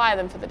 inspire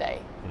them for the day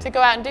to go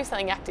out and do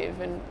something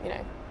active and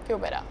feel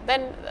better,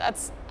 then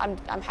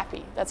I'm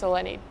happy. That's all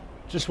I need.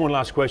 Just one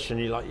last question.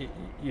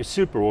 You're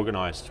super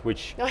organised,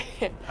 which,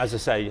 as I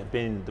say,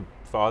 being the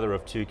father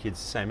of 2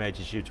 kids the same age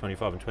as you,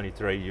 25 and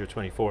 23, you're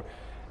 24.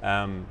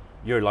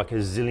 You're a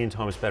zillion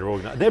times better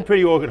organised. They're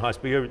pretty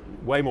organised, but you're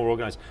way more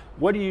organised.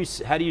 How do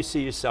you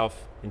see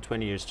yourself in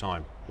 20 years'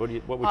 time?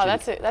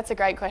 That's a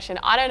great question.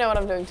 I don't know what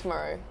I'm doing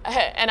tomorrow,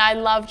 and I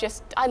love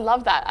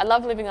that. I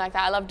love living like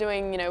that. I love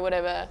doing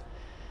whatever.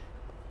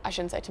 I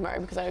shouldn't say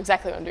tomorrow, because I know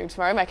exactly what I'm doing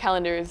tomorrow. My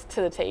calendar is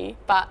to the T.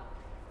 But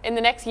in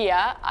the next year,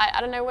 I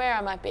don't know where I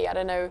might be. I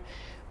don't know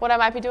what I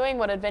might be doing,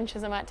 what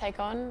adventures I might take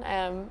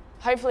on.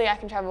 Hopefully I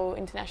can travel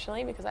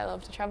internationally, because I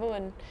love to travel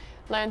and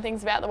learn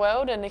things about the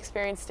world and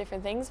experience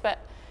different things. But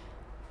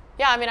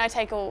yeah, I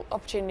take all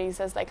opportunities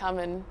as they come,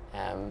 and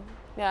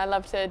I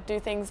love to do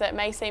things that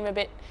may seem a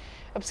bit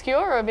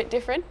obscure or a bit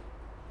different,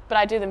 but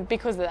I do them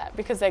because of that,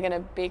 because they're going to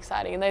be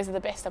exciting, and those are the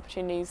best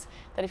opportunities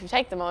that if you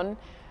take them on,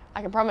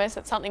 I can promise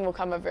that something will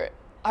come of it.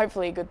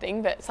 Hopefully a good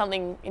thing, but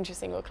something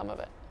interesting will come of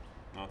it.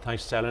 Oh,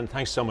 thanks, Tayla, and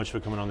thanks so much for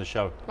coming on the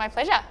show. My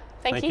pleasure.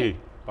 Thank you.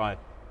 Bye.